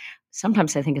 And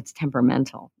sometimes I think it's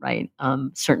temperamental, right?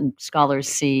 Certain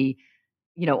scholars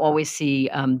always see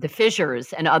the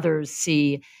fissures, and others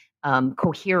see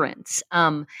coherence.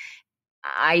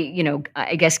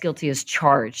 I guess guilty as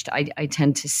charged. I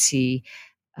tend to see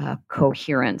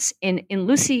coherence in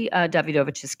Lucy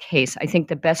Dawidowicz's case. I think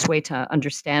the best way to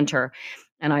understand her,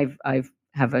 and I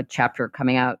have a chapter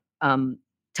coming out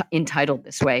entitled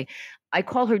this way. I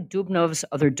call her Dubnov's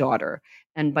other daughter.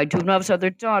 And by Dubnov's other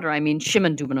daughter, I mean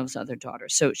Shimon Dubnov's other daughter.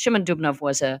 So Shimon Dubnov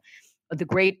was the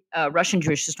great Russian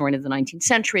Jewish historian of the 19th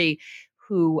century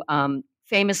who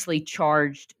famously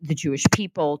charged the Jewish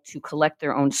people to collect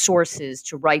their own sources,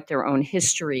 to write their own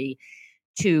history,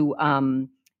 to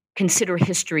consider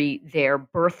history their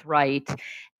birthright.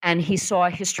 And he saw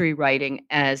history writing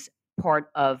as part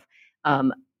of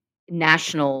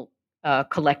national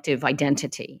collective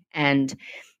identity, and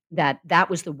that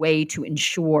was the way to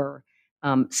ensure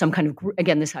some kind of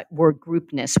again, this word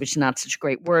groupness, which is not such a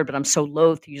great word, but I'm so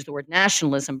loath to use the word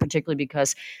nationalism, particularly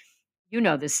because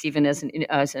this, Stephen, as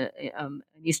an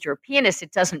East Europeanist,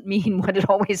 it doesn't mean what it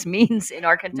always means in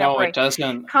our contemporary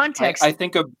context. I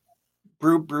think of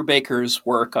Brubaker's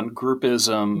work on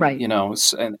groupism, right.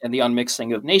 And the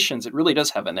unmixing of nations, it really does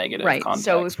have a negative context,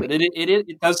 so but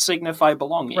it does signify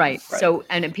belonging. Right. So,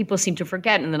 and people seem to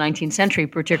forget in the 19th century,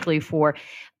 particularly for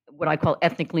what I call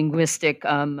ethnic linguistic,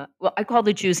 I call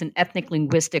the Jews an ethnic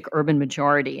linguistic urban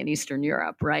majority in Eastern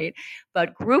Europe, right?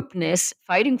 But groupness,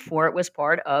 fighting for it, was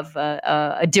part of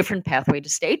a different pathway to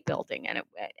state building,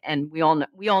 and we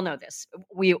all know this.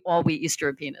 We East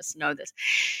Europeanists know this.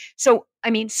 So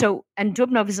and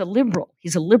Dubnov is a liberal.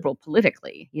 He's a liberal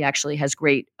politically. He actually has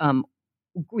great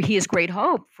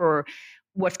hope for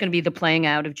what's going to be the playing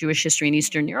out of Jewish history in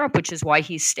Eastern Europe, which is why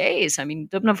he stays. I mean,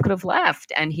 Dubnov could have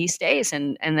left, and he stays,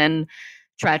 and then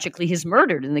tragically he's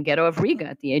murdered in the ghetto of Riga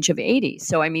at the age of 80.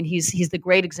 So I mean, he's the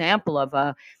great example of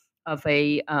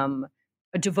a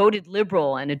devoted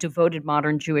liberal and a devoted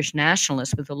modern Jewish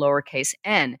nationalist with a lowercase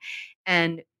n,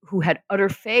 and who had utter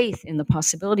faith in the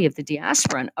possibility of the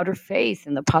diaspora and utter faith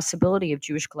in the possibility of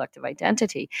Jewish collective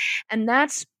identity. And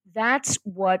that's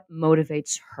what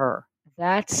motivates her.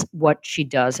 That's what she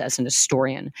does as an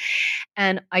historian.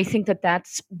 And I think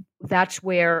that's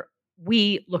where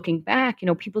we, looking back,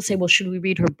 people say, well, should we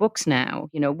read her books now?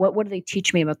 What do they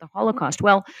teach me about the Holocaust?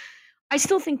 Well, I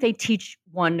still think they teach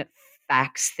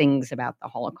facts, things about the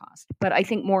Holocaust. But I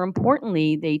think more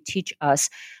importantly, they teach us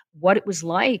what it was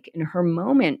like in her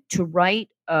moment to write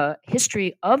a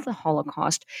history of the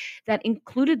Holocaust that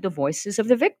included the voices of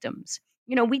the victims.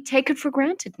 We take it for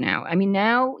granted now. I mean,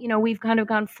 now, we've kind of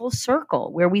gone full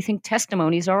circle where we think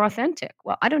testimonies are authentic.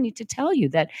 Well, I don't need to tell you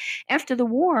that after the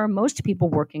war, most people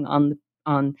working on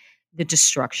the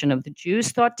destruction of the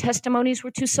Jews thought testimonies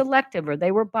were too selective, or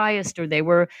they were biased, or they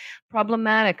were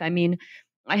problematic. I mean,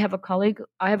 I have a colleague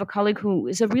who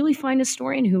is a really fine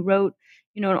historian who wrote,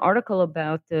 an article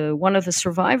about one of the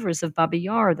survivors of Babi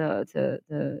Yar,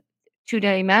 the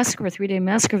 2-day massacre, 3-day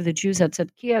massacre of the Jews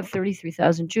outside Kiev.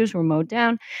 33,000 Jews were mowed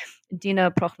down.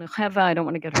 Dina Prochnocheva, I don't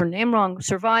want to get her name wrong,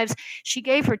 survives. She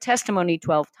gave her testimony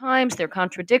 12 times. There are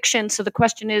contradictions. So the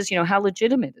question is, how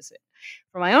legitimate is it?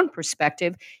 From my own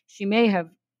perspective, she may have,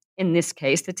 in this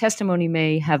case, the testimony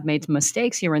may have made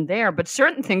mistakes here and there, but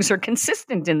certain things are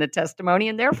consistent in the testimony,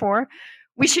 and therefore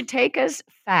we should take as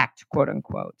fact, quote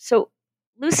unquote. So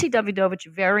Lucy Dawidowicz,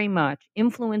 very much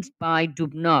influenced by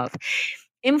Dubnov,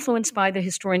 influenced by the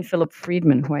historian Philip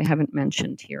Friedman, who I haven't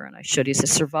mentioned here, and I should. He's a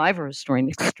survivor historian,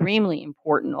 extremely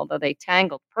important, although they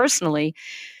tangled personally.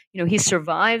 He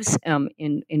survives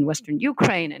in Western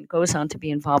Ukraine and goes on to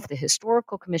be involved with the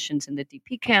historical commissions in the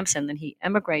DP camps, and then he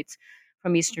emigrates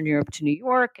from Eastern Europe to New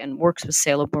York and works with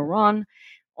Sela Baron,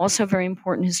 also a very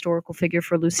important historical figure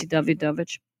for Lucy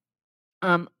Dawidowicz.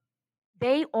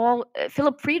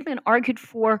 Philip Friedman argued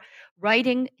for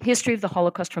writing history of the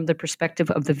Holocaust from the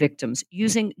perspective of the victims,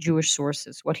 using Jewish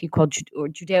sources, what he called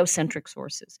Judeo-centric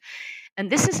sources.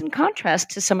 And this is in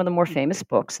contrast to some of the more famous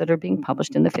books that are being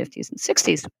published in the 50s and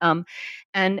 60s.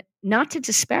 And not to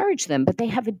disparage them, but they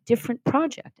have a different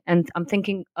project. And I'm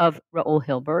thinking of Raoul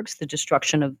Hilberg's The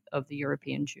Destruction of the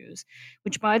European Jews,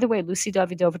 which, by the way, Lucy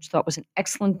Dawidowicz thought was an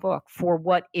excellent book for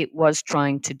what it was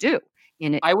trying to do.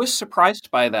 I was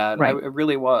surprised by that. Right. It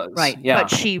really was. Right. Yeah.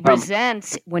 But she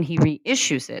resents when he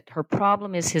reissues it. Her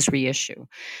problem is his reissue.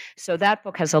 So that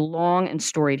book has a long and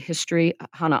storied history.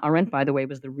 Hannah Arendt, by the way,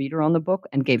 was the reader on the book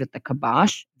and gave it the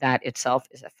kibosh. That itself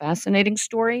is a fascinating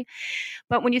story.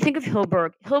 But when you think of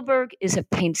Hilberg is a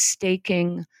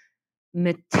painstaking,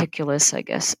 meticulous, I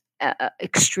guess,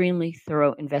 extremely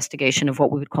thorough investigation of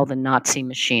what we would call the Nazi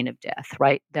machine of death,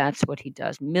 right? That's what he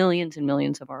does. Millions and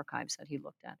millions of archives that he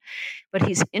looked at. But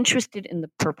he's interested in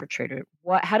the perpetrator.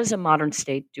 How does a modern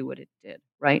state do what it did,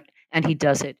 right? And he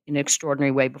does it in an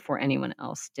extraordinary way before anyone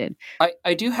else did.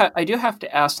 I do have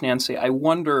to ask Nancy, I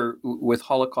wonder with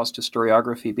Holocaust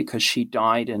historiography, because she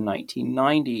died in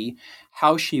 1990,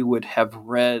 how she would have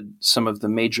read some of the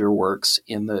major works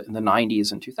in the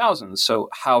 90s and 2000s. So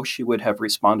how she would have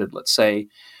responded, let's say,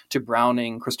 to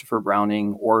Browning, Christopher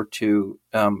Browning, or to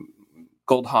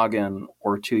Goldhagen,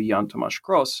 or to Jan Tomasz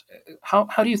Gross. How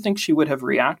do you think she would have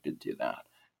reacted to that?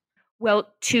 Well,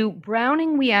 to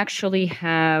Browning, we actually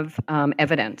have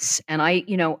evidence. And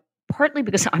partly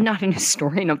because I'm not an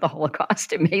historian of the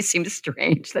Holocaust, it may seem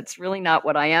strange. That's really not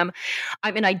what I am.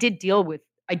 I mean, I did deal with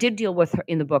her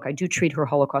in the book. I do treat her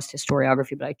Holocaust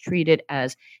historiography, but I treat it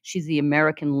as she's the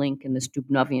American link in this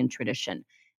Dubnovian tradition.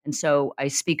 And so I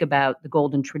speak about the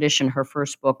Golden Tradition, her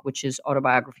first book, which is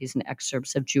autobiographies and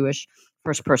excerpts of Jewish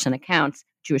first-person accounts,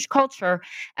 Jewish culture,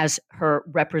 as her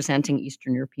representing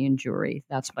Eastern European Jewry.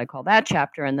 That's what I call that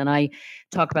chapter. And then I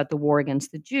talk about the war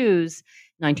against the Jews,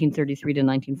 1933 to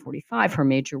 1945, her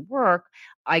major work.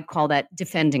 I call that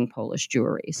defending Polish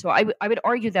Jewry. So I would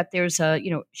argue that there's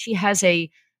she has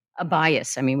a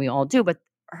bias. I mean, we all do, but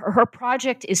her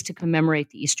project is to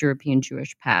commemorate the East European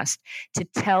Jewish past, to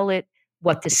tell it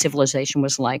what the civilization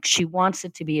was like. She wants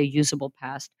it to be a usable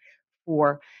past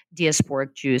for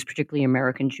diasporic Jews, particularly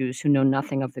American Jews, who know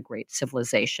nothing of the great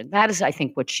civilization. That is, I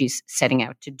think, what she's setting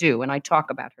out to do. And I talk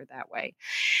about her that way.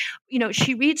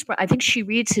 I think she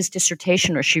reads his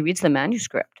dissertation, or she reads the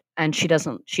manuscript, and she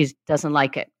doesn't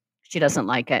like it. She doesn't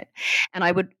like it.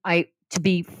 And to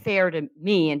be fair to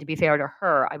me and to be fair to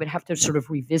her, I would have to sort of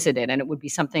revisit it, and it would be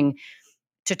something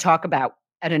to talk about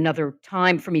at another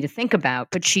time for me to think about,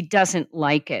 but she doesn't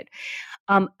like it.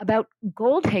 About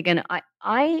Goldhagen,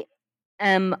 I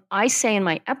say in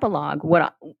my epilogue,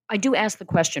 I do ask the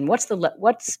question: what's the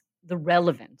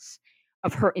relevance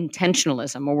of her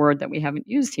intentionalism, a word that we haven't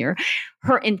used here,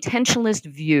 her intentionalist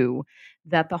view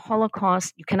that the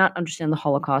Holocaust, you cannot understand the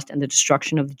Holocaust and the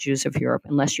destruction of the Jews of Europe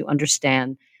unless you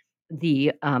understand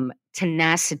the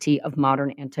tenacity of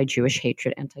modern anti-Jewish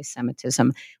hatred,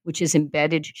 anti-Semitism, which is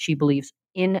embedded, she believes,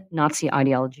 in Nazi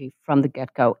ideology from the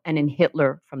get-go and in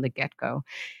Hitler from the get-go.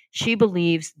 She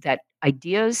believes that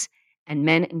ideas and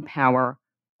men in power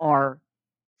are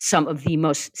some of the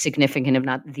most significant, if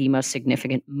not the most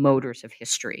significant, motors of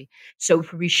history. So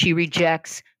she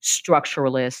rejects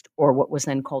structuralist, or what was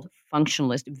then called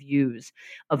functionalist, views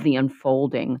of the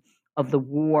unfolding of the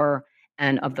war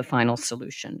and of the final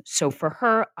solution. So for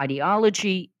her,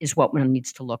 ideology is what one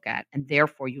needs to look at. And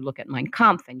therefore, you look at Mein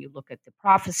Kampf and you look at the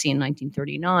prophecy in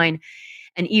 1939.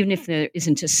 And even if there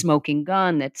isn't a smoking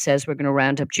gun that says we're going to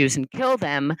round up Jews and kill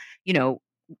them, and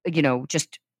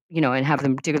have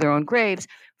them dig their own graves,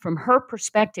 from her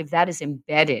perspective, that is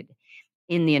embedded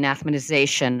in the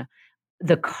anathematization,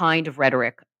 the kind of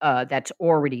rhetoric that's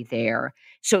already there.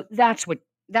 So that's what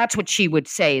she would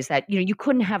say, is that, you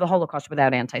couldn't have a Holocaust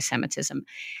without anti-Semitism.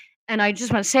 And I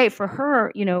just want to say, for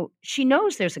her, she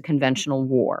knows there's a conventional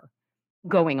war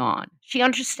going on. She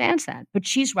understands that, but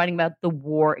she's writing about the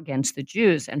war against the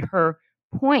Jews. And her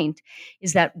point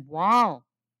is that while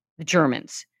the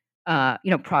Germans,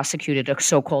 prosecuted a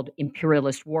so-called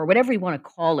imperialist war, whatever you want to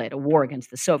call it, a war against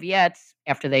the Soviets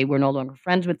after they were no longer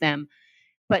friends with them,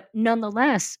 but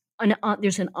nonetheless,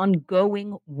 there's an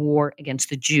ongoing war against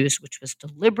the Jews, which was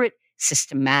deliberate,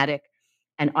 systematic,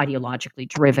 and ideologically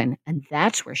driven. And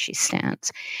that's where she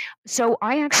stands. So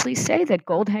I actually say that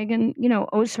Goldhagen,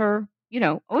 owes her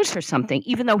something,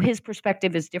 even though his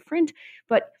perspective is different.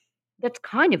 But that's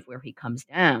kind of where he comes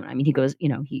down. I mean, he goes,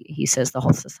 he says the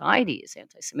whole society is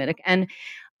anti-Semitic. And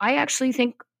I actually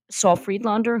think Saul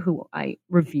Friedlander, who I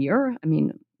revere, I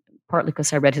mean, partly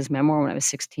because I read his memoir when I was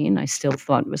 16. I still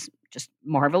thought it was just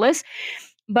marvelous.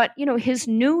 But, his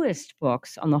newest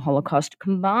books on the Holocaust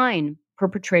combine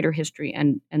perpetrator history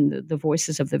and the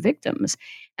voices of the victims.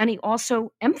 And he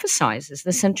also emphasizes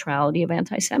the centrality of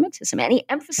anti-Semitism. And he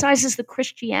emphasizes the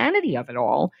Christianity of it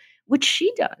all, which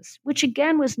she does, which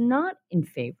again was not in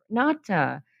favor, not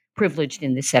privileged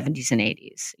in the 70s and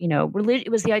 80s.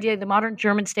 It was the idea the modern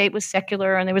German state was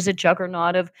secular, and there was a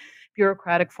juggernaut of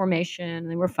bureaucratic formation, and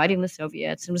they were fighting the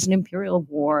Soviets, and it was an imperial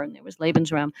war, and there was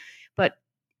Lebensraum. But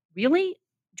really,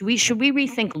 should we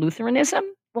rethink Lutheranism?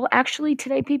 Well, actually,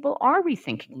 today people are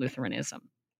rethinking Lutheranism.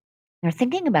 They're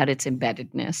thinking about its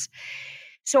embeddedness.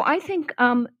 So I think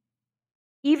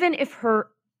even if her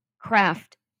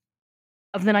craft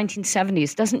of the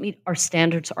 1970s doesn't meet our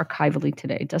standards archivally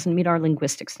today, it doesn't meet our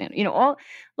linguistic standard.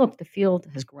 The field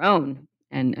has grown,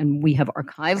 and we have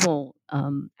archival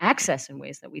access in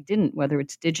ways that we didn't, whether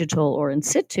it's digital or in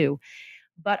situ.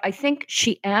 But I think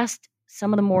she asked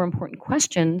some of the more important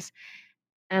questions.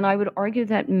 And I would argue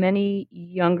that many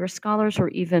younger scholars, or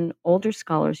even older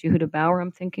scholars, Yehuda Bauer,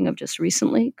 I'm thinking of just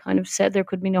recently, kind of said there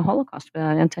could be no Holocaust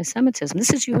without anti-Semitism.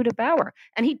 This is Yehuda Bauer,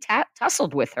 and he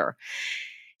tussled with her.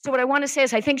 So what I want to say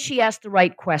is I think she asked the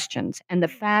right questions. And the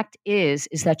fact is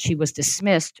that she was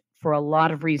dismissed for a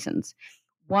lot of reasons.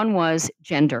 One was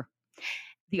gender.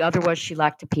 The other was she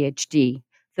lacked a PhD.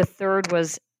 The third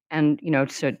was,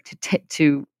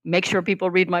 to make sure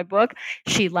people read my book,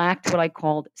 she lacked what I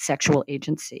called sexual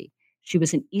agency. She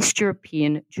was an East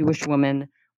European Jewish woman,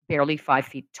 barely 5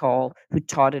 feet tall, who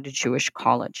taught at a Jewish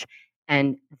college.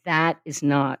 And that is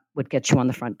not what gets you on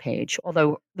the front page,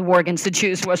 although the war against the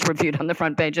Jews was reviewed on the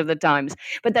front page of the Times.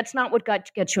 But that's not what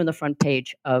gets you on the front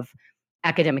page of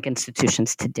academic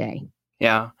institutions today.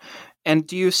 Yeah. And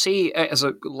do you see, as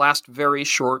a last very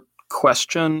short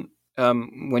question,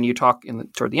 when you talk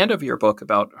toward the end of your book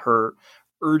about her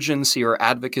urgency or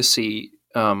advocacy,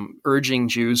 urging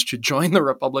Jews to join the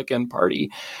Republican Party,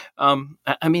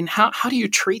 I mean, how do you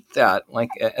treat that, like,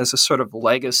 as a sort of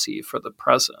legacy for the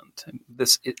present?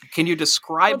 Can you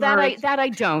describe her? I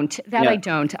don't.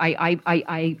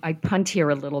 I punt here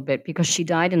a little bit because she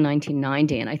died in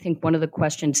 1990, and I think one of the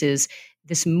questions is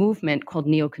this movement called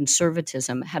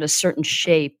neoconservatism had a certain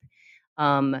shape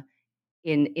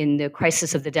in the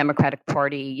crisis of the Democratic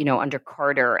Party, under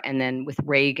Carter and then with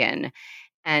Reagan.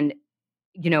 And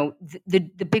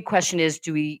the big question is,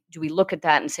 do we look at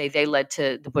that and say they led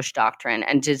to the Bush Doctrine,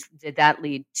 and did that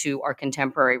lead to our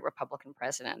contemporary Republican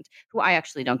president, who I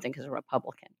actually don't think is a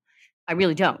Republican? I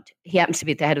really don't. He happens to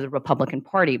be at the head of the Republican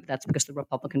Party, but that's because the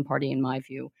Republican Party, in my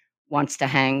view, wants to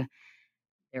hang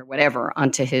their whatever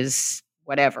onto his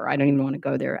whatever. I don't even want to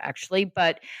go there, actually.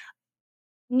 But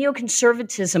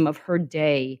neoconservatism of her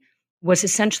day was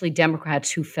essentially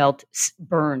Democrats who felt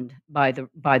burned by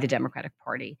the Democratic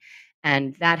Party.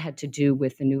 And that had to do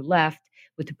with the New Left,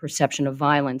 with the perception of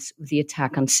violence, with the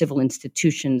attack on civil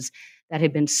institutions that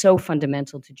had been so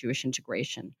fundamental to Jewish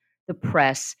integration: the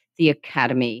press, the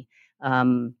academy,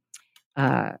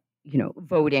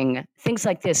 voting, things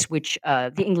like this, which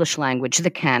the English language, the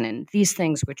canon, these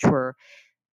things which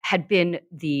had been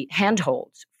the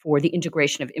handholds for the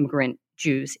integration of immigrant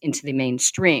Jews into the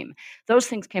mainstream. Those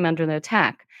things came under the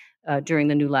attack during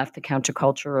the New Left, the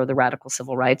counterculture, or the radical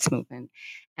civil rights movement.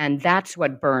 And that's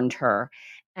what burned her.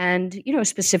 And,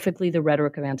 specifically the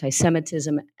rhetoric of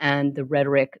anti-Semitism and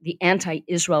the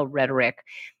anti-Israel rhetoric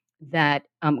that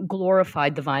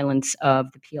glorified the violence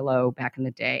of the PLO back in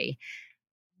the day.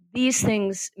 These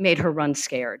things made her run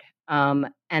scared.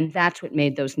 And that's what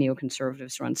made those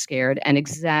neoconservatives run scared. And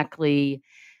exactly,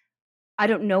 I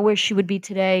don't know where she would be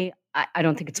today. I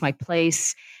don't think it's my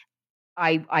place.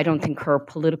 I don't think her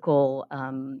political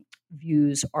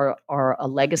views are a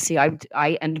legacy.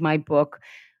 I end my book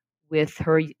with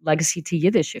her legacy to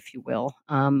Yiddish, if you will.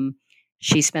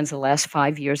 She spends the last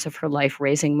 5 years of her life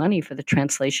raising money for the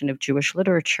translation of Jewish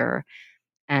literature.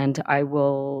 And I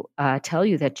will tell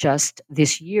you that just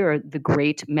this year, the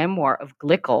great memoir of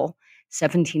Glickel,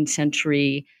 17th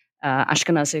century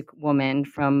Ashkenazic woman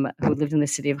who lived in the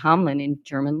city of Hamelin in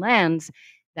German lands,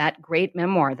 that great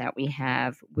memoir that we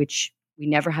have, which we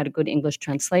never had a good English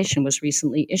translation, was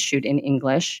recently issued in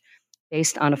English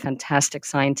based on a fantastic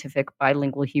scientific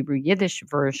bilingual Hebrew-Yiddish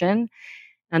version.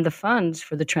 And the funds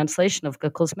for the translation of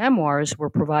Glickel's memoirs were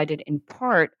provided in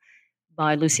part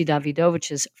by Lucy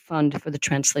Dawidowicz's Fund for the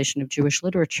Translation of Jewish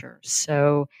Literature.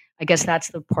 So I guess that's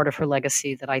the part of her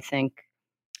legacy that I think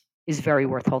is very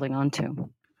worth holding on to.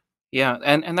 Yeah,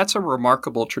 and that's a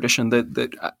remarkable tradition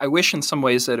that I wish in some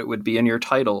ways that it would be in your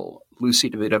title, Lucy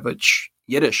Dawidowicz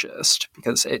Yiddishist,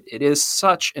 because it is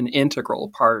such an integral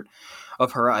part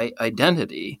of her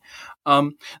identity.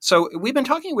 So we've been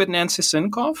talking with Nancy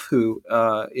Sinkoff, who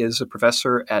is a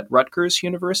professor at Rutgers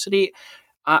University.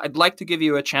 I'd like to give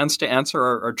you a chance to answer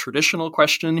our traditional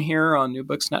question here on New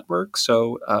Books Network.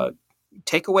 So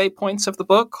takeaway points of the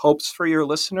book, hopes for your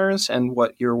listeners, and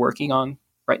what you're working on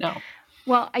right now.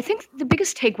 Well, I think the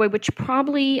biggest takeaway, which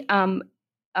probably, not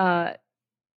the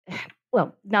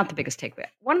biggest takeaway.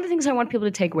 One of the things I want people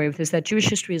to take away with is that Jewish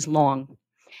history is long.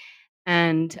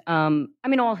 And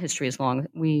all history is long.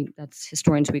 That's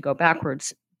historians, we go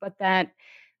backwards. But that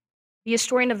the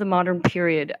historian of the modern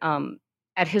period,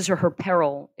 at his or her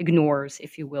peril, ignores,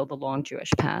 if you will, the long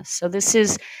Jewish past. So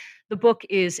the book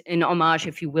is an homage,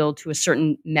 if you will, to a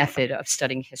certain method of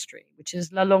studying history, which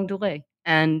is la longue durée.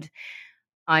 And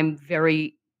I'm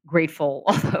very grateful,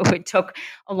 although it took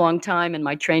a long time and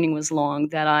my training was long,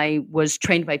 that I was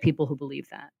trained by people who believe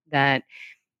that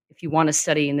if you want to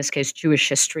study, in this case, Jewish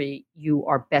history, you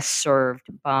are best served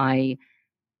by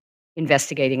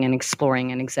investigating and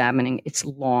exploring and examining its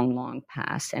long, long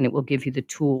past, and it will give you the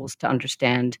tools to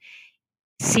understand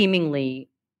seemingly,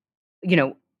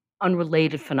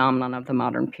 unrelated phenomenon of the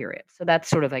modern period. So that's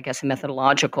sort of, I guess, a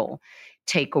methodological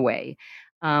takeaway.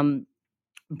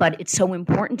 But it's so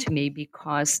important to me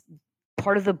because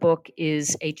part of the book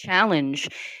is a challenge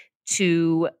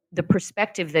to the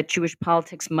perspective that Jewish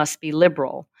politics must be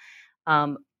liberal.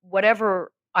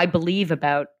 Whatever I believe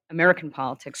about American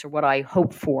politics or what I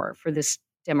hope for this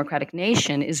democratic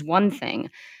nation is one thing.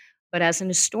 But as an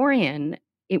historian,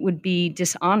 it would be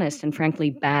dishonest and frankly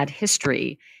bad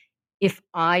history if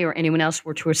I or anyone else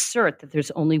were to assert that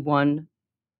there's only one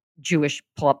Jewish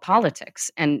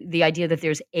politics. And the idea that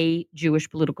there's a Jewish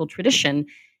political tradition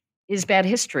is bad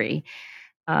history.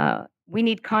 You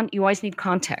always need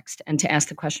context, and to ask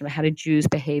the question of how did Jews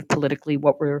behave politically?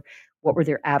 What were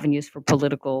their avenues for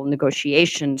political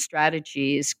negotiation,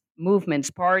 strategies, movements,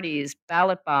 parties,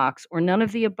 ballot box, or none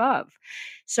of the above?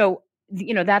 So,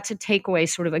 that's a takeaway,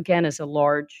 sort of, again, as a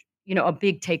large, a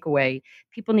big takeaway.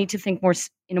 People need to think more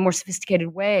in a more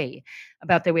sophisticated way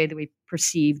about the way that we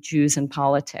perceive Jews and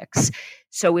politics.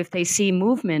 So if they see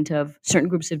movement of certain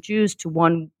groups of Jews to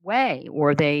one way,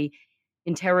 or they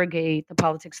interrogate the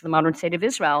politics of the modern state of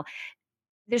Israel,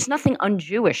 there's nothing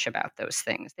un-Jewish about those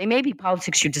things. They may be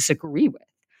politics you disagree with,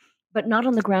 but not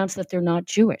on the grounds that they're not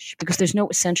Jewish, because there's no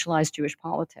essentialized Jewish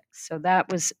politics. So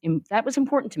that was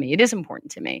important to me. It is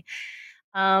important to me.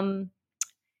 What's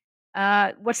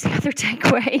the other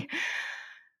takeaway?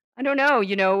 I don't know.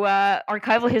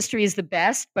 Archival history is the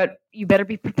best, but you better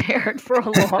be prepared for a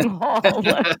long haul.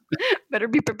 Better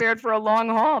be prepared for a long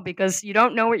haul, because you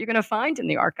don't know what you're going to find in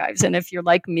the archives. And if you're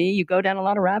like me, you go down a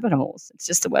lot of rabbit holes. It's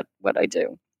just what I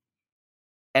do.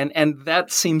 And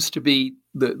that seems to be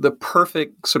the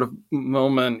perfect sort of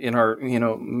moment in our,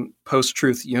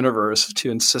 post-truth universe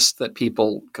to insist that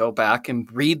people go back and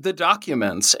read the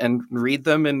documents and read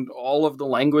them in all of the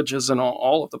languages and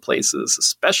all of the places,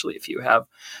 especially if you have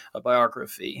a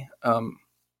biography.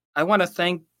 I want to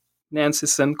thank Nancy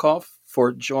Sinkoff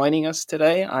for joining us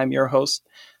today. I'm your host,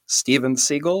 Stephen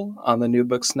Siegel, on the New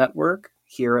Books Network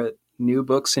here at New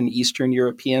Books in Eastern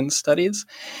European Studies.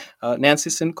 Nancy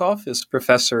Sinkoff is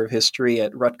professor of history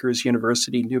at Rutgers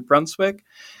University, New Brunswick,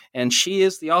 and she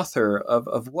is the author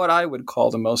of what I would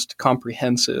call the most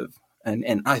comprehensive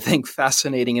and I think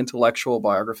fascinating intellectual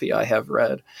biography I have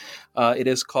read. It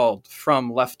is called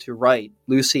From Left to Right,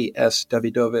 Lucy S.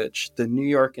 Dawidowicz, The New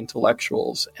York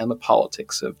Intellectuals and the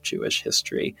Politics of Jewish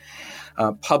History,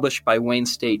 published by Wayne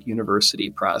State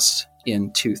University Press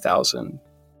in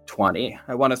 2020.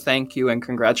 I want to thank you and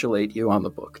congratulate you on the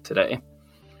book today.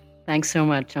 Thanks so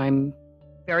much. I'm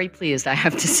very pleased, I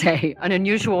have to say. An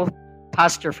unusual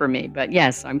posture for me, but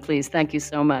yes, I'm pleased. Thank you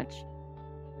so much.